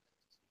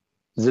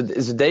 The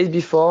days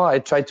before, I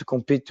tried to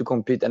compete,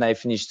 and I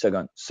finished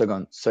second,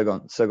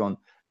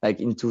 like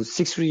into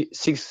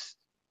six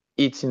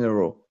hits in a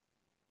row.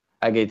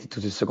 I get to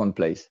the second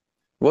place.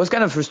 It was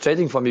kind of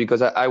frustrating for me,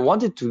 because I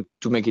wanted to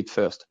make it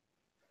first.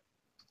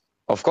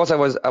 Of course, I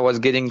was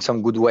getting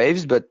some good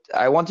waves, but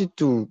I wanted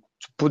to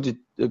put it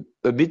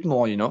a bit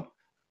more, you know.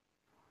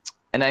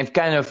 And I've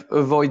kind of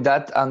avoid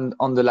that. And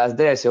on the last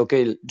day, I say,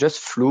 okay, just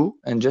flew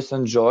and just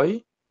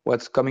enjoy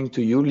what's coming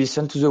to you.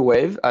 Listen to the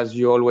wave, as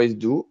you always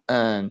do,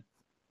 and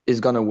it's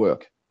gonna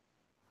work.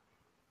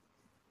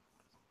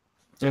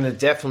 And it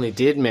definitely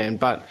did, man.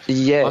 But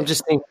yeah, I'm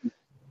just thinking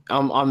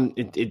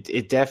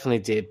It definitely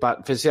did.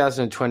 But for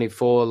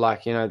 2024,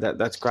 like, you know,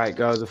 that's great.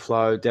 Go with the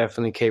flow.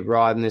 Definitely keep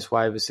riding this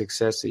wave of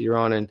success that you're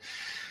on, and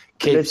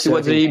keep. Let's see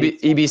what the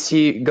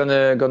EBC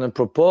gonna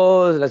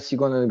propose. Let's see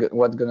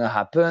what's gonna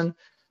happen.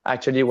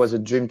 Actually, it was a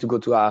dream to go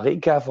to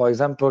Arica, for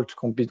example, to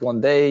compete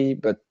one day,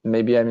 but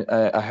maybe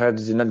I heard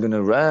they're not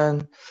gonna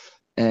run.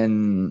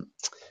 And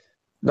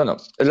no,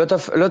 a lot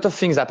of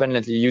things happen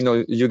lately. You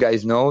know, you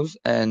guys knows,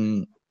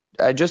 and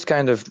I just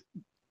kind of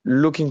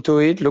look into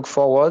it, look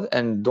forward,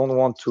 and don't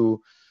want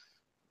to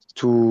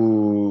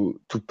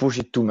push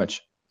it too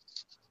much.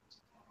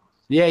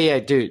 Yeah,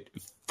 dude,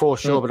 for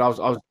sure. But I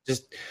was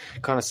just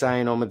kind of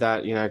saying on with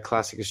that, you know,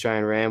 classic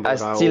Australian ramble. I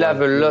still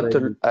have a lot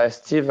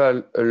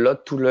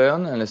to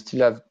learn, and I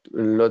still have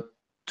a lot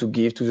to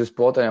give to the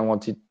sport,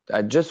 and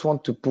I just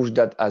want to push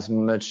that as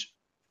much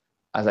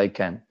as I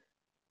can,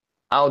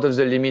 out of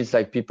the limits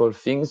like people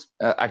think.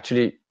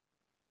 Actually,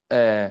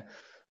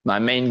 my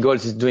main goal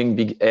is doing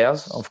big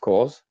airs, of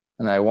course,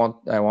 and I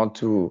want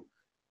to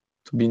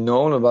be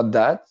known about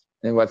that,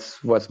 and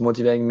what's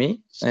motivating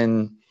me.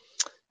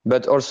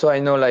 But also I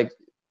know, like,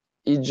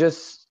 it's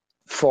just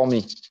for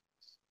me,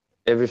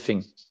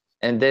 everything.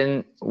 And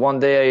then one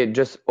day I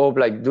just hope,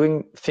 like,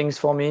 doing things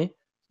for me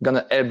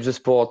gonna help the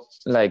sport,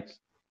 like,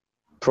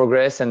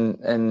 progress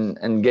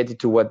and get it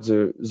to what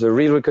the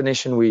real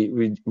recognition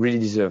we really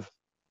deserve.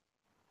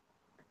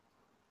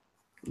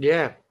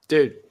 Yeah,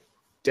 dude,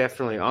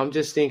 definitely. I'm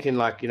just thinking,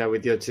 like, you know,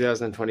 with your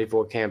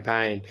 2024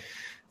 campaign,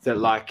 that,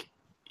 like,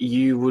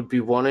 you would be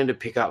wanting to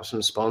pick up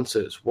some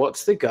sponsors.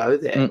 What's the go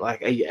there?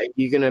 Like, are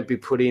you going to be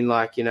putting,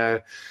 like, you know,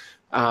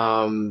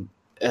 a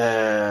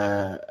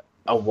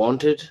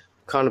wanted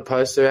kind of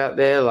poster out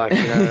there? Like,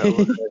 you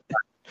know,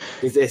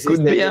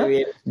 could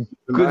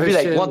be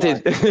like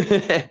wanted.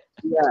 Like,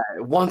 yeah,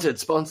 wanted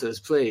sponsors,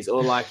 please.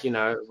 Or, like, you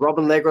know,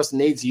 Robin Legros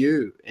needs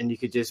you, and you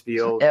could just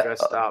be all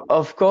dressed up.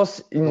 Of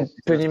course, in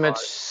pretty much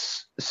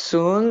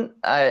soon,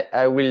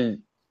 I will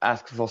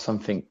ask for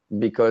something,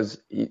 because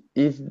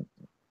if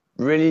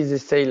really they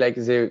say, like,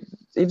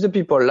 if the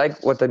people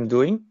like what I'm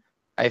doing,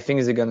 I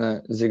think they're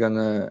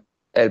gonna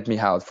help me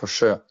out for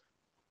sure.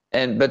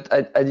 But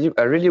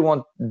I really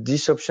want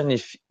this option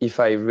if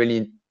I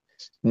really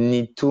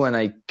need to and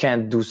I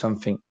can't do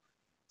something.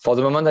 For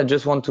the moment, I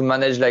just want to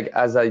manage, like,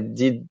 as I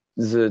did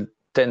the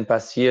 10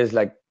 past years,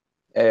 like,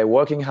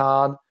 working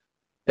hard,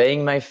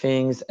 paying my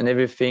things and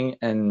everything,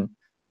 and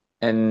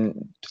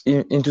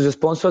into the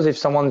sponsors if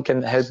someone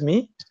can help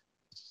me.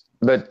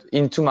 But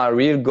into my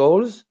real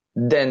goals,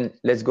 then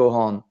let's go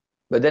on.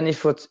 But then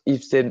if it's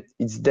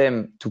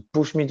them to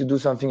push me to do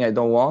something I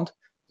don't want,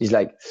 it's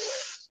like,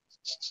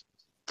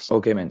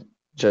 okay, man,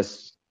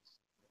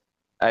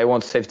 I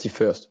want safety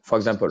first, for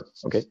example.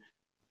 Okay.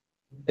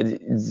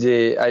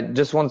 I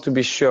just want to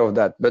be sure of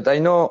that, but I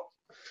know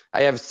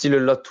I have still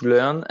a lot to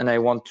learn, and I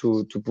want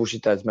to push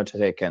it as much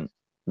as I can.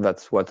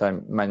 That's what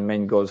my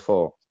main goals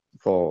for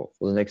the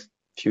next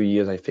few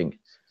years, I think,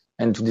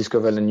 and to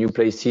discover the new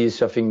places,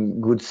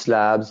 surfing good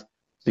slabs,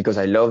 because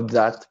I loved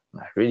that.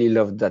 I really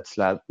loved that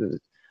slab.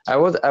 I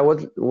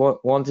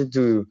wanted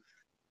to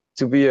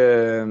be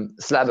a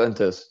slab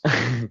hunters.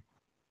 On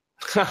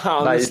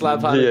the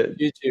slab hunter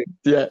YouTube.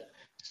 Yeah.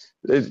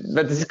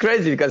 But it's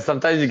crazy because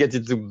sometimes you get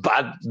into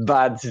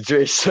bad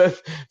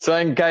situations. So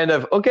I'm kind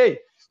of, okay,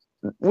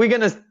 we're going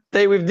to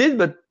stay with this,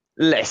 but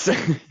less.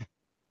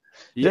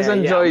 Just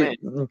enjoy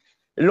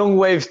long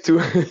waves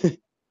too.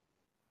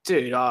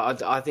 Dude,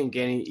 I think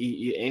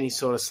any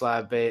sort of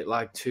slab, be it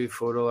like 2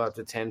 foot or up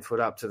to 10 foot,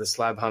 up to the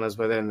slab hunters,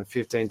 where they're in the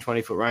 15,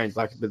 20 foot range,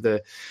 like with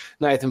the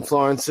Nathan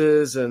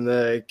Florences and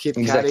the Kip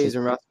Caddies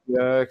and Rusty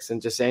Yerks, and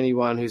just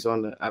anyone who's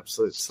on an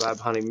absolute slab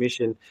hunting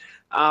mission.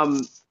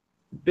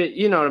 But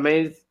you know what I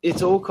mean?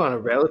 It's all kind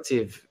of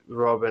relative,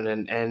 Robin.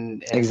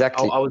 And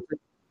exactly. I was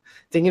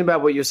thinking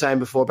about what you were saying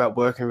before about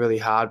working really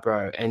hard,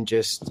 bro, and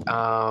just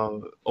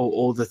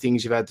all the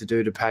things you've had to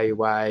do to pay your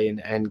way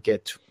and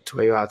get to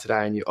where you are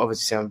today. And you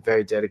obviously sound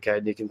very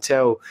dedicated. You can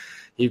tell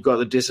you've got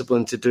the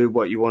discipline to do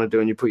what you want to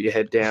do, and you put your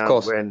head down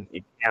when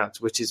it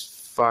counts, which is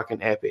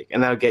fucking epic.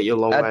 And that'll get you a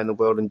long way in the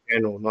world in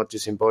general, not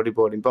just in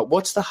bodyboarding. But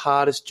what's the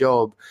hardest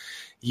job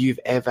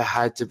you've ever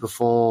had to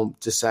perform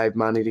to save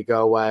money to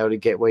go away or to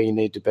get where you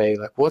need to be?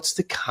 Like, what's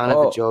the kind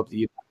of a job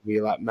that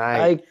you're like, mate,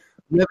 I'm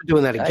never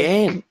doing that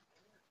again?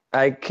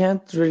 I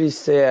can't really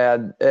say.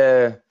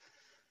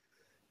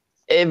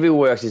 Every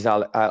work is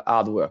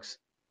hard works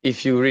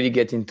if you really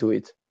get into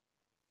it.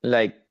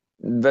 Like,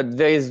 but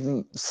there is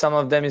some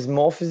of them is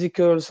more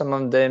physical, some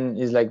of them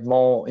is like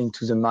more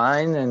into the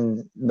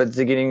mind, but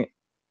they're getting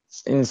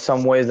in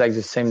some ways like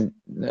the same.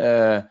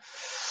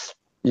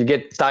 You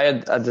get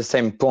tired at the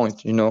same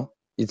point, you know.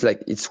 It's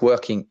like it's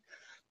working,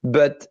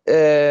 but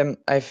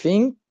I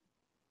think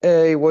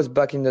it was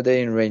back in the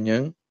day in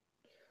Réunion.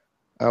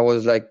 I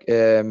was like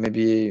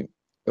maybe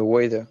a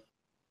waiter.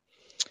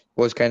 It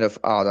was kind of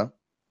harder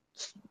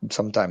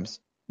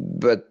sometimes,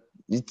 but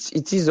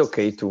it is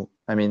okay too.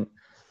 I mean,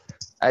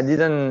 I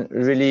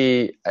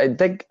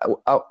take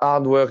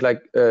hard work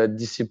like a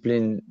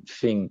discipline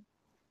thing,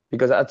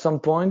 because at some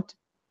point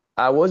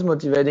I was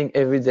motivating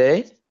every day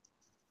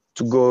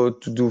to go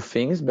to do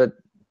things, but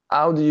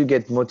how do you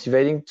get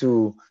motivating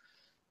to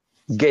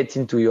get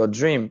into your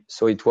dream?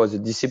 So it was a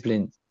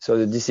discipline. So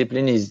the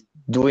discipline is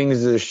doing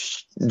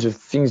the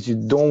things you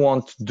don't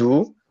want to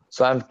do.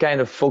 So I'm kind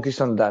of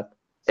focused on that.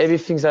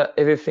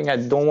 Everything I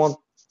don't want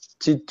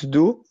it to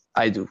do,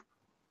 I do.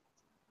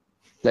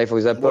 Like, for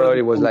example,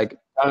 it was like,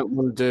 I don't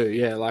want to do.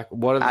 Yeah, like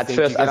what are the at things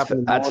first, you get up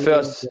in the at morning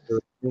first,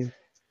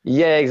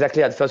 yeah,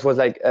 exactly. At first was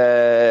like,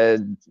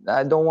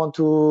 I don't want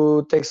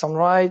to take some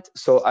ride,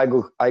 so I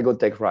go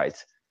take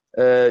rides.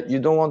 You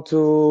don't want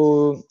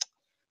to,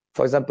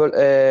 for example,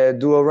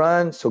 do a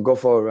run, so go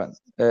for a run.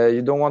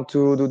 You don't want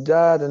to do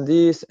that and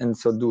this, and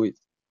so do it.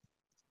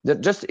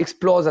 Just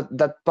explore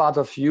that part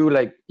of you,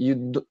 like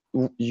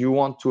you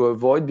want to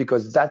avoid,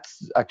 because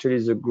that's actually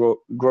the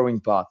growing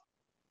part,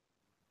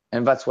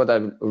 and that's what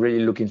I'm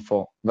really looking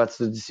for. That's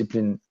the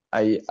discipline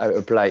I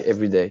apply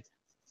every day.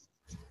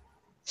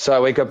 So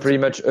I wake up pretty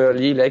much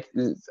early, like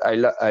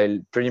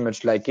I pretty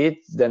much like it.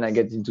 Then I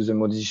get into the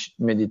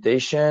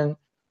meditation,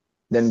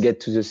 then get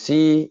to the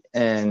sea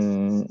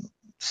and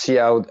see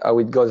how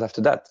it goes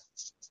after that.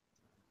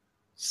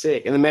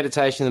 Sick. And the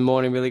meditation in the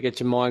morning really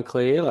gets your mind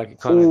clear, like it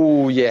kind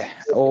Oh yeah.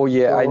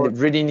 I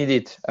really need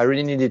it.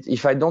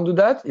 If I don't do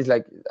that, it's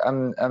like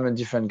I'm a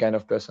different kind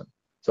of person.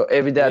 So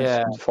every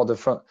day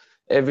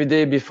every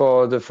day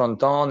before the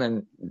front on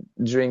and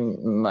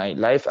during my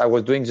life, I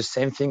was doing the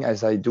same thing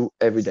as I do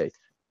every day.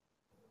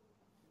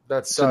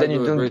 That's so then good.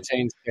 you don't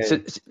routines.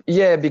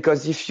 Yeah,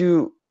 because if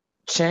you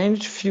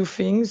change few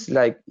things,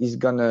 like it's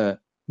gonna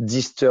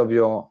disturb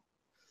your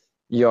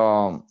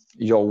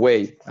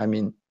way. I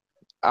mean,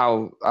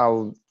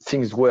 how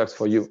things work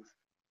for you.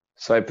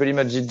 So I pretty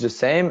much did the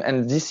same.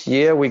 And this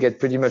year we get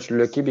pretty much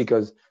lucky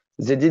because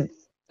they did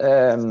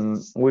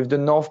with the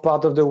north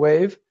part of the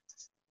wave,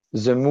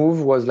 the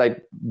move was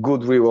like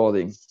good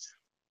rewarding.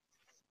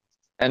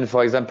 And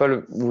for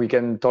example, we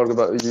can talk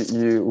about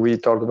we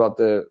talked about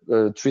the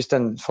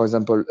Tristan, for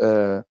example,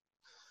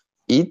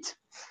 it.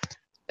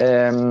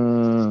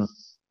 I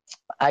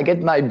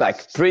get my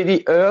back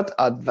pretty hurt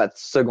at that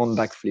second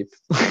backflip.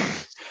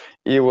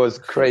 It was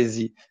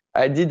crazy.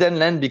 I didn't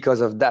land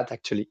because of that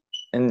actually,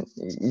 and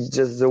it's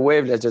just the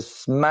wave that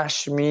just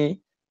smashed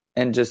me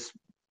and just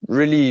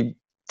really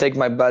take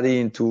my body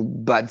into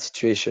bad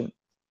situation.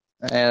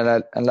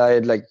 And I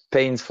had like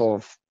pains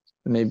for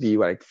maybe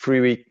like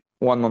 3 weeks,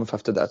 1 month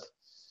after that.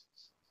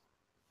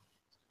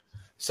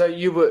 So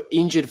you were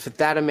injured for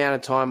that amount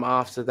of time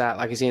after that,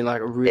 like as in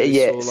like a really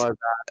sore low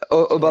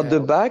back? About the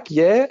back,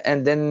 yeah,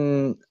 and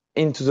then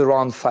into the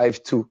round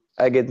 5-2,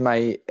 I get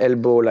my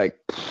elbow like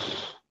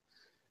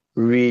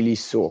really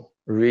sore,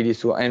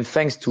 and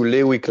thanks to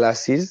Lewy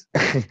classes,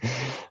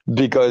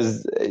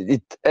 because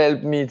it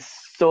helped me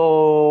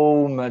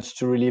so much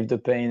to relieve the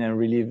pain and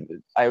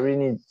I really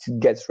need to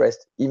get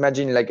rest.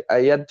 Imagine like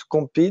I had to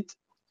compete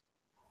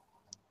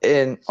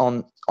and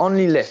on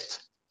only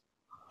left.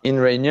 In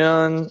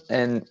Réunion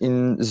and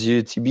in the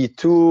UTB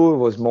tour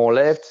was more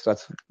left.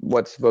 That's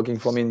what's working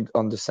for me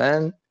on the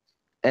sand.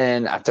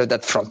 And after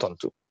that, front on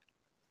too.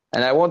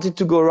 And I wanted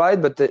to go right,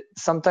 but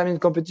sometime in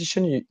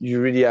competition, you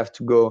really have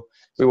to go.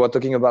 We were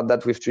talking about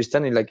that with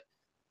Tristan.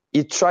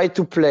 He tried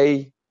to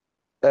play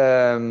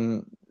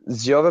the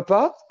other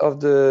part of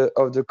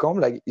the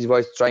comp. Like he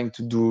was trying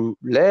to do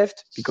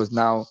left because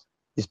now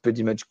he's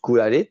pretty much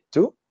good at it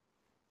too.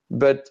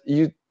 But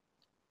you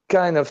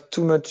kind of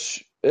too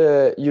much.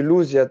 You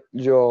lose your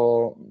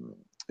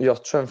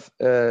strength.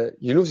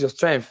 You lose your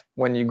strength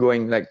when you're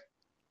going like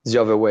the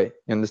other way.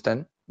 You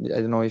understand?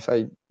 I don't know if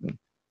I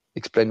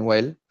explain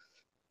well.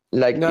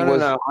 Like no. I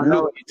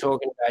know what you're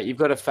talking about. You've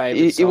got a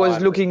favorite. He was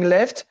looking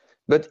left,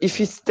 but if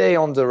he stay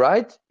on the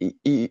right,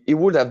 he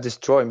would have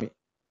destroyed me,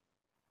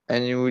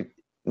 and he would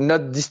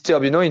not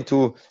disturb.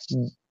 Into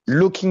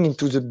looking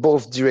into the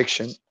both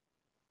direction.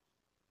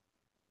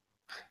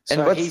 So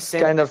and what's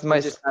kind of my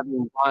just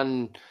having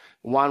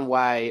one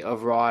way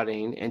of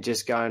riding and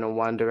just going in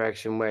one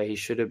direction where he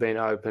should have been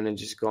open and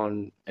just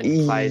gone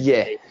and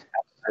played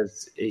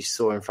as he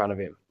saw in front of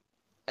him.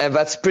 And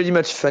that's pretty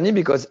much funny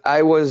because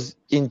I was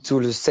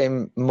into the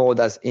same mode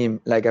as him.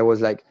 Like I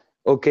was like,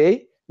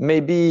 okay,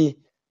 maybe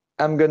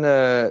I'm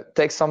gonna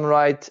take some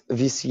ride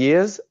this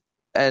years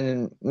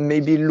and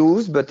maybe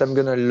lose, but I'm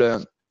gonna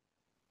learn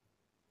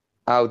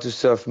how to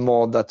surf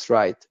more that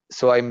ride.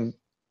 So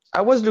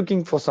I was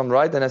looking for some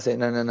ride and I said,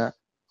 no,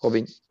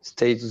 Robin,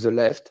 stay to the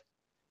left.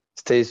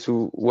 Stay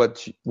to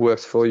what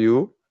works for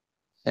you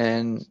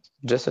and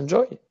just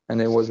enjoy. And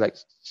it was like,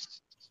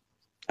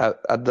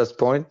 at that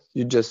point,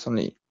 you just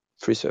only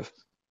free surf.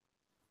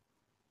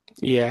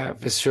 Yeah,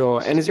 for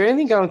sure. And is there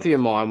anything going through your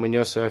mind when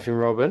you're surfing,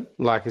 Robin?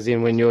 Like, as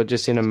in when you're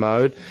just in a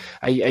mode?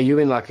 Are you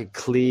in like a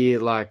clear,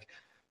 like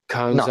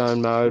cone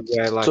zone mode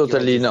where like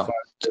totally no,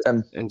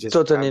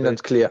 totally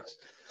not clear.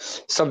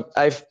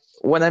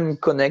 When I'm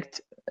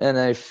connect and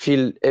I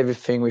feel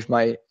everything with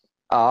my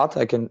art,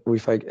 I can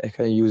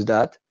use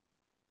that.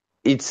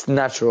 It's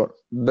natural,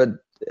 but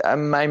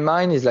my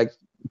mind is like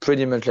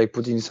pretty much like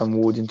putting some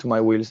wood into my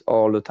wheels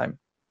all the time.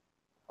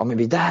 or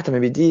maybe that, or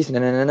maybe this,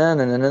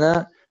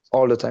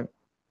 all the time.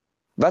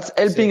 That's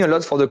helping a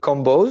lot for the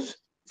combos,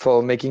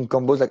 for making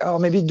combos like, oh,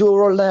 maybe do a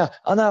roll there,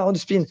 oh no, on the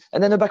spin,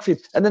 and then a backflip,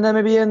 and then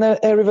maybe an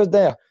air reverse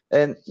there.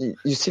 And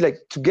you see, like,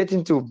 to get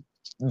into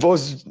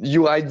both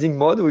riding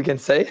mode, we can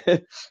say,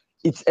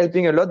 it's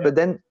helping a lot, but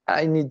then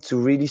I need to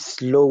really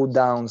slow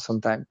down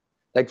sometimes.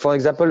 Like, for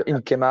example, in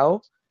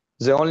Kemao,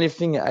 the only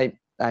thing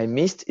I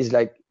missed is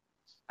like,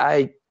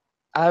 I'm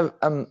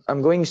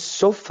going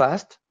so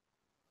fast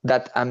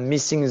that I'm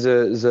missing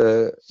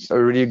a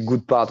really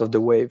good part of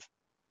the wave.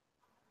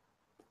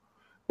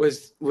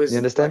 Was you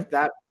understand? like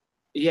that?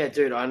 Yeah,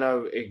 dude, I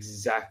know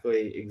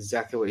exactly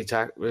what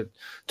you're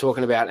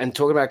talking about. And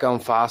talking about going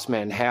fast,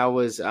 man, how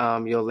was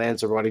your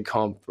Lanzarote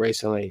comp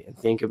recently? And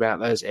think about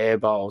those air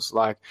bowls.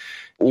 Like,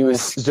 you were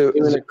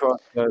skimming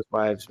across those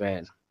waves,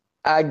 man.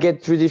 I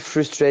get pretty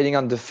frustrating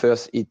on the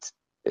first hit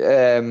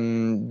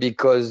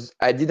because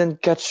I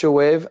didn't catch a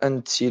wave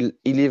until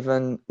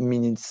 11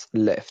 minutes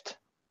left.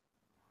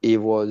 It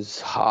was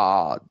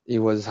hard.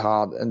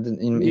 And then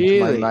into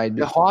my mind,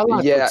 the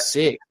highlight was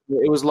sick.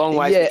 It was long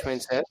waves between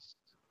sets.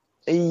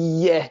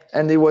 Yeah,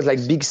 and it was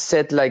like big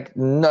set, like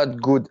not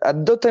good.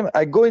 At that time,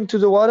 I go into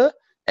the water,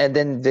 and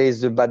then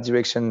there's the bad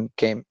direction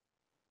came,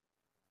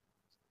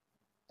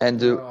 and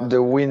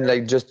the wind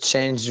like just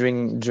changed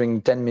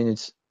during 10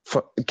 minutes.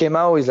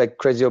 Kemao is like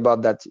crazy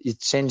about that.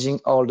 It's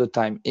changing all the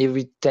time.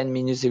 Every 10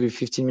 minutes, every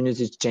 15 minutes,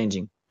 it's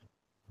changing.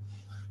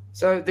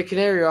 So the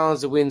Canary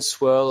Islands, the winds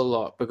swirl a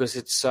lot because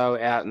it's so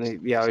out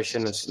in the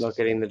ocean. It's not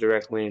getting the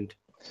direct wind.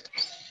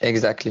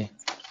 Exactly.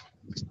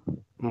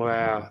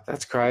 Wow,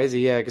 that's crazy.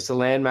 Yeah, because the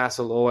landmass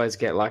will always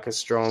get like a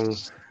strong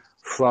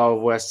flow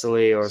of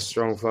westerly or a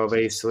strong flow of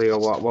easterly or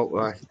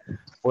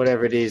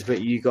whatever it is.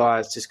 But you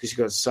guys, just because you've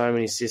got so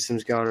many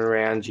systems going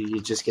around you,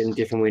 you're just getting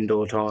different wind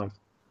all the time.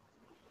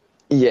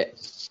 Yeah,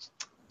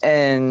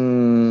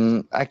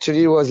 and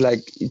actually, it was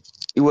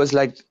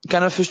like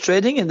kind of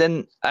frustrating. And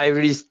then I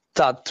really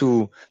start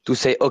to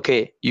say,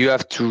 okay, you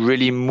have to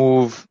really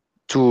move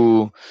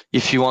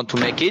if you want to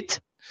make it.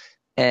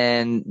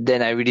 And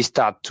then I really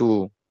start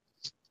to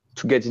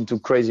get into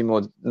crazy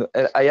mode.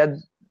 I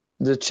had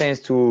the chance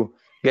to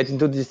get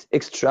into this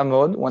extra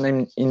mode when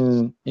I'm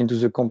into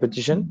the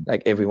competition,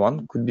 like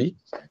everyone could be.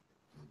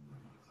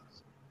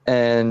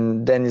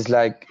 And then it's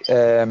like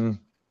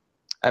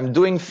I'm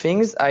doing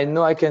things I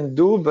know I can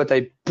do, but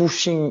I'm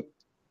pushing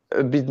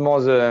a bit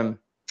more the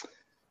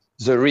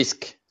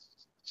risk.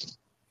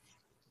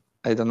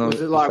 I don't know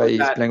if I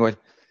explain well.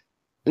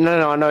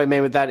 No, I know what you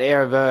mean with that air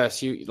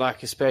reverse. You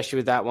like, especially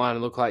with that one, it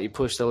looked like you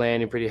pushed the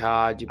landing pretty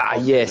hard.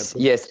 Yes.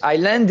 I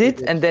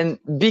landed, and then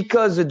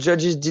because the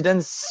judges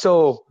didn't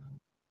saw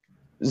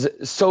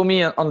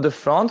me on the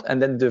front,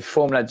 and then the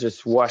formula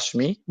just washed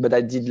me, but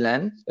I did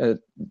land.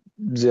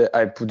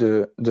 I put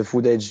the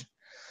footage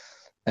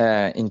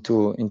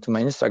into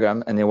my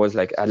Instagram, and it was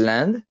like I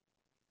land,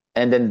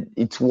 and then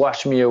it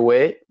washed me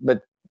away.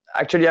 But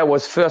actually, I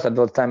was first at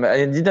that time.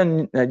 I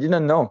didn't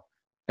know.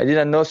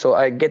 So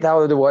I get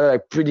out of the water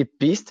like pretty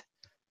pissed.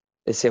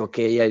 They say,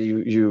 okay, yeah,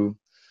 you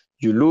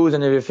lose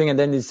and everything, and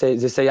then they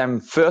say I'm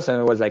first, and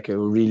it was like a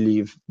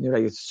relief.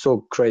 Like, it's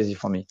so crazy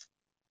for me.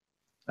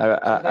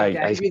 I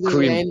gave you the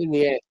land in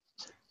the end.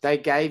 They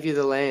gave you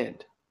the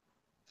land.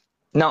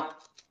 No,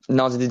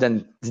 they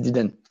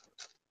didn't.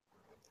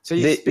 So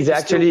they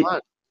actually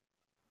won.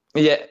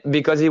 Yeah,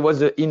 because it was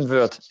the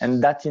invert,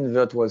 and that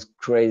invert was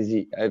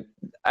crazy.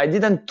 I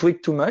didn't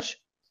tweak too much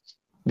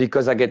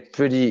because I get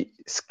pretty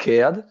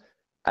scared.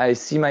 I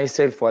see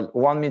myself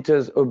 1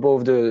 meter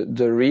above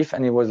the reef,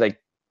 and it was like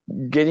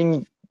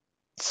getting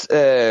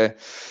into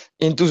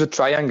the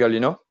triangle, you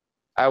know.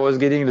 I was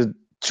getting the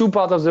two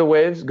parts of the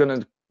waves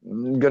gonna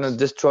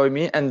destroy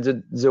me, and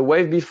the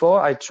wave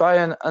before I try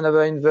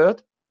another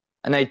invert,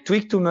 and I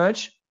tweak too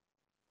much,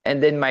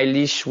 and then my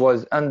leash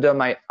was under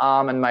my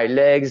arm and my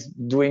legs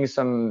doing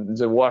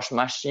the wash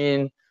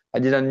machine. I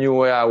didn't know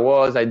where I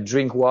was. I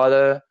drink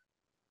water.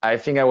 I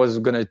think I was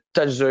gonna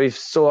touch the reef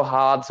so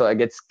hard, so I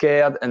get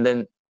scared, and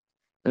then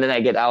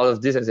I get out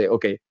of this and say,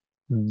 okay,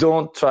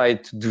 don't try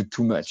to do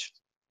too much.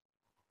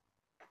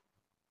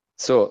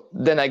 So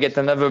then I get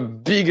another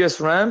biggest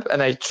ramp,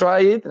 and I try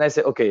it, and I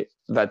say, okay,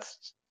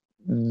 that's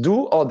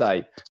do or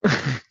die.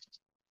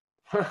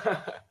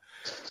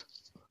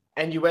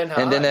 And you went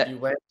hard.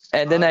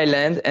 And then I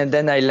land,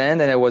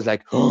 and I was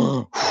like,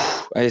 oh,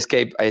 I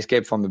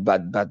escaped from a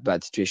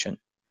bad situation.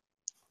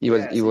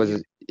 It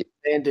was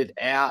landed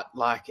out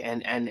like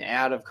and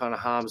out of kind of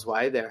harm's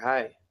way there.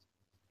 Hey.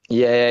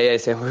 Yeah.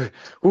 So,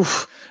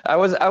 oof. I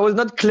was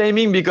not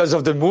claiming because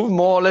of the move.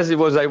 More or less, I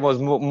was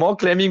more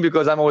claiming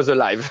because I was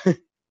alive.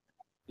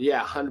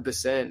 Yeah,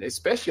 100%.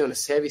 Especially on a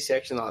heavy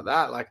section like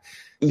that. Like,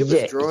 it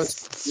was drawing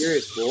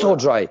serious water. So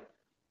dry.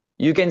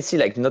 You can see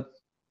like not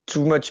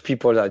too much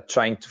people are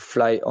trying to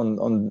fly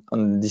on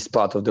this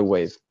part of the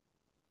wave.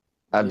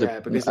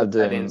 Because of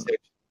that end section.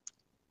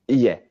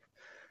 Yeah.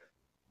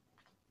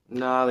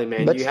 Gnarly,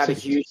 man. But you had a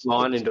huge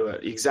line into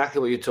it. Exactly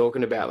what you're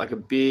talking about. Like a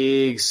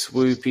big,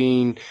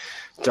 swooping,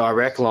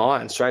 direct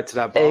line straight to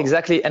that bowl.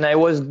 Exactly. And I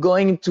was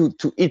going to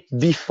eat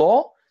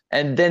before,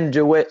 and then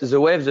the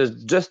wave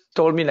just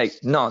told me like,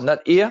 no, not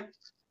here,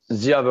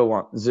 the other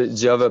one,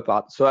 the other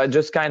part. So I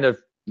just kind of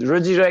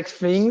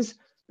redirect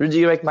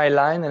my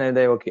line, and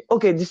then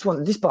okay,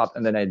 this part,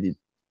 and then I did.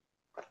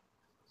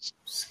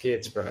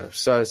 Skits, bro.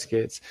 So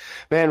skits.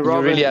 Man,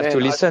 Robin, you really have to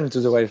listen to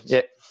the wave.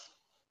 Yeah.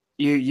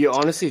 You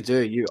honestly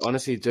do. You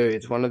honestly do.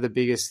 It's one of the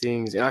biggest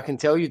things. And I can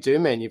tell you do,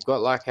 man. You've got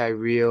like a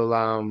real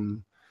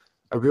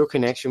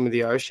connection with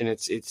the ocean.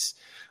 It's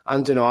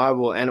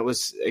undeniable. And it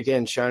was,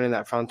 again, shown in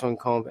that front-on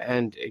comp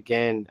and,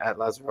 again, at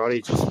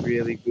Lazzarotti, just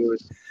really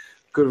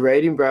good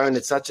reading, bro. And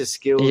it's such a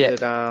skill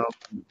that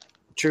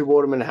true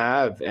watermen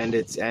have, and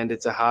it's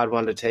a hard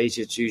one to teach.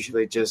 It's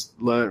usually just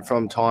learnt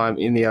from time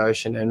in the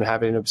ocean and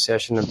having an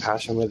obsession and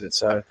passion with it.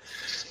 So,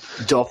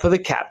 doff of the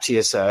cap to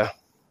you, sir.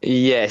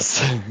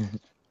 Yes.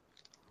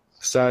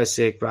 So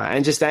sick, bro.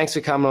 And just thanks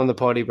for coming on the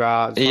potty, bro.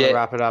 I just want to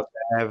wrap it up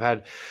there. I've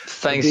had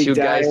thanks you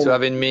guys for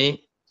having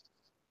me.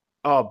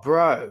 Oh,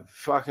 bro,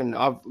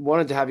 I've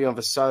wanted to have you on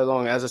for so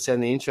long, as I said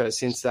in the intro,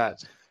 since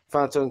that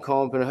front-on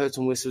comp, and I heard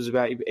some whistles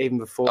about you even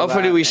before.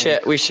 Hopefully we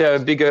share a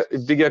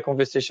bigger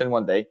conversation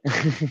one day.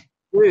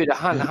 Dude,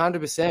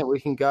 100%. We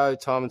can go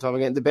time and time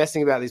again. The best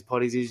thing about these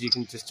potties is you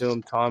can just do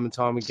them time and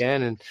time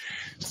again, and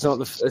it's not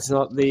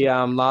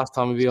the last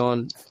time we'll be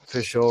on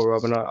for sure,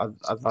 Robin.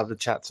 I'd love to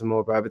chat some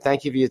more, bro. But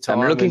thank you for your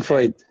time. I'm looking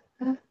for it.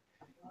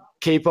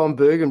 Keep on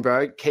booging,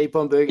 bro. Keep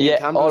on booging. Yeah,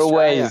 come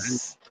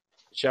always.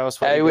 Show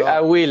us what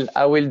I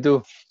will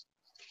do.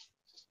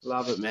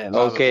 Love it, man.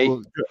 Okay.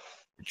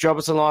 Drop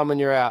us a line when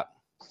you're out.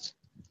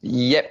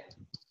 Yep.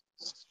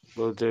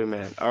 Will do,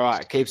 man. All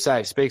right. Keep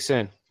safe. Speak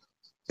soon.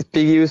 Speak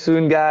to you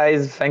soon,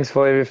 guys. Thanks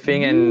for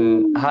everything.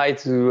 And hi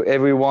to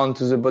everyone,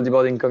 to the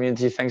bodyboarding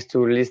community. Thanks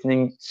to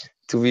listening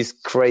to this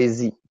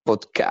crazy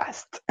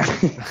podcast.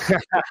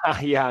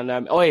 Yeah, I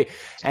know. Oh,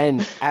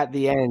 and at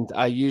the end,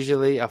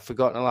 I've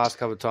forgotten the last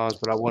couple of times,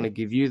 but I want to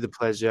give you the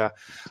pleasure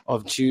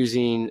of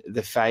choosing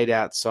the fade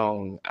out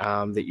song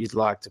that you'd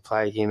like to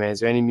play here, man.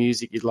 Is there any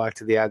music you'd like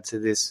to add to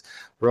this,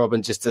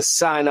 Robin, just to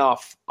sign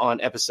off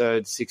on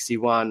episode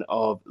 61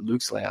 of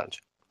Luke's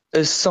Lounge?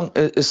 A song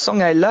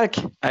I like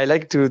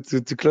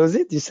to close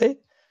it, you say?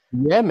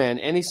 Yeah, man.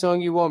 Any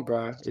song you want,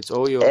 bro. It's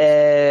all yours.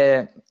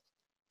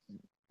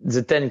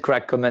 The 10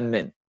 Crack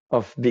Commandment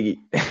of Biggie.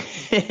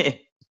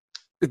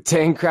 The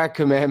 10 Crack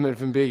Commandment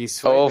from Biggie.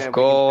 Sweet, of man.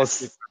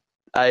 course.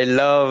 I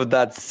love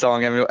that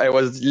song. I mean, I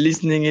was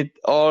listening it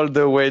all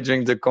the way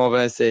during the comp,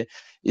 and I say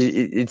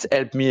it's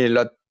helped me a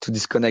lot to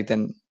disconnect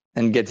and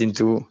get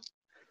into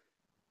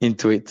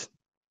it.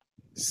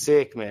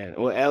 Sick, man.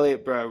 Well,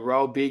 Elliot, bro,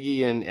 roll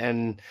Biggie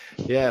and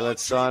yeah,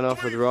 let's sign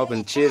off with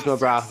Robin. Cheers, my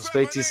bro.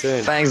 Speak to you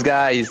soon. Thanks,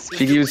 guys. Speak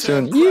to you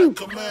soon.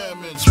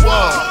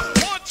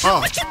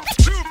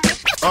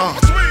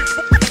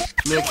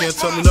 Man can't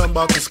tell me nothing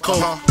about this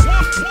coke.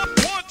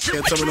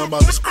 Can't tell me nothing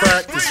about this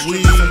crack, this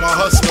weed, and my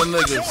hustling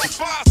niggas.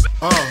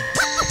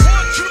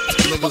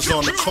 Niggas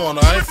on the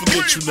corner, I ain't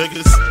forget you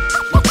niggas.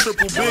 My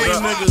triple B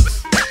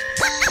niggas.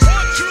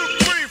 1, 2,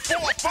 3,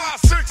 4, 5,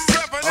 6,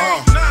 7,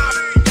 8,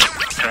 9.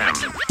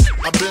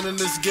 I've been in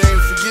this game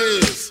for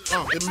years.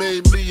 It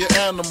made me an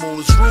animal.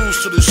 It's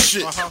rules to this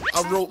shit.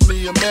 I wrote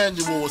me a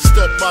manual, a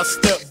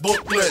step-by-step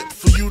booklet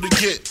for you to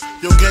get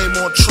your game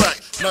on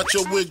track. Not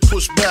your wig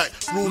pushed back.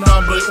 Rule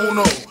number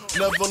uno.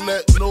 Never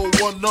let no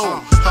one know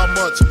how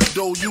much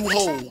dough you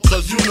hold.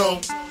 Cause you know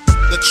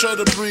that try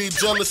to breed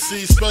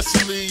jealousy,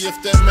 especially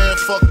if that man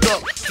fucked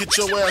up. Get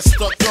your ass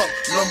stuck up.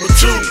 Number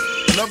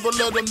 2, never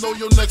let them know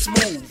your next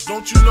move.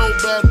 Don't you know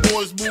bad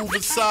boys move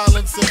in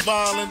silence and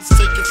violence?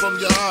 Take it from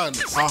your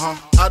highness.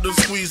 I done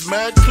squeeze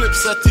mad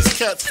clips at these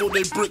cats for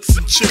they bricks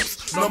and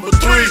chips. Number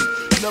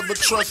 3, never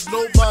trust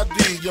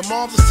nobody. Your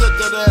mama set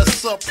that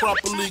ass up,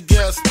 properly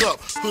gassed up,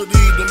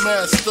 hoodie the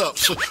masked up.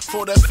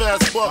 For that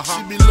fast buck,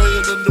 she be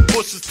laying in the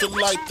bushes to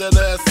light that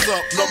ass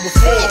up. Number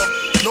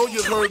 4, know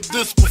you heard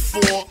this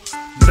before.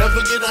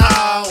 Never get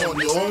high on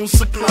your own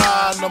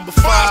supply. Number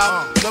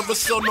 5, never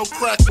sell no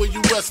crack where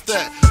you rest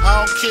at.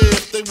 I don't care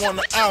if they want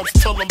an ounce,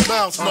 tell them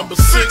bounce. Number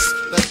 6,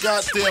 that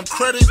goddamn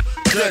credit,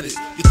 get it.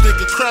 You think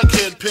a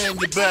crackhead paying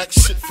you back,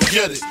 shit,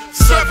 forget it.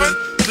 7,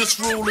 this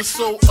rule is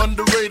so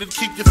underrated.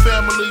 Keep your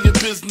family and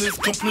business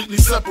completely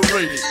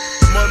separated.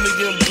 Money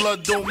and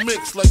blood don't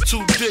mix like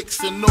 2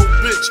 dicks and no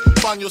bitch.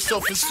 Find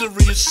yourself in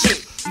serious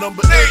shit.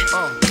 Number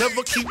 8,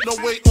 never keep no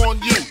weight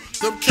on you.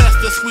 Them cats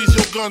that squeeze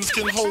your guns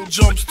can hold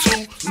jumps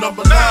too.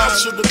 Number 9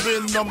 should have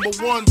been number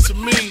 1 to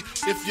me.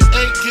 If you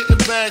ain't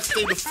getting back,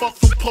 stay the fuck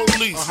from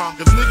police.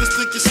 If niggas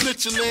think you're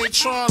snitching, they ain't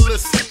trying to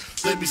listen.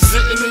 They be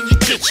sitting in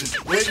your kitchen,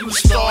 waiting to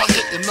start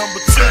hitting.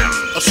 Number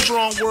 10, a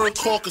strong word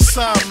called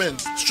consignment.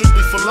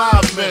 Strictly for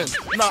live men,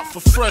 not for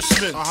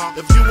freshmen.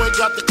 If you ain't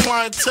got the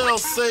clientele,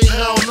 say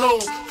hell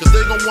no. Cause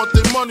they gon' want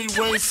their money,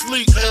 rain,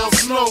 sleet, hell,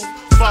 snow.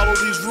 follow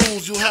these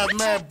rules, you'll have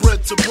mad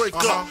bread to break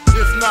up.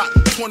 If not,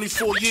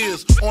 24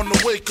 years on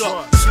the wake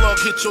up. Slug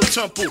hit your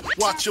temple,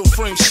 watch your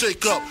frame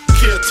shake up.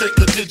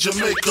 Caretaker did your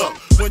makeup.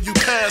 When you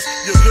pass,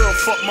 your girl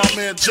fucked my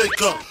man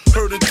Jacob.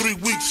 Heard in 3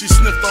 weeks she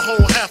sniffed the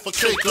whole half a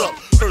cake up.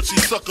 Heard she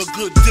suck a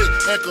good dick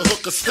and could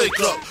hook a steak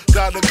up.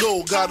 Gotta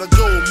go,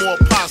 more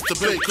pies to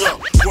bake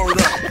up. Word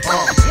up,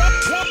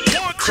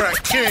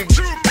 Crack King,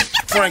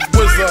 Frank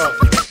Wizard.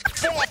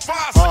 4,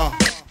 5,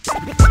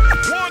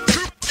 1,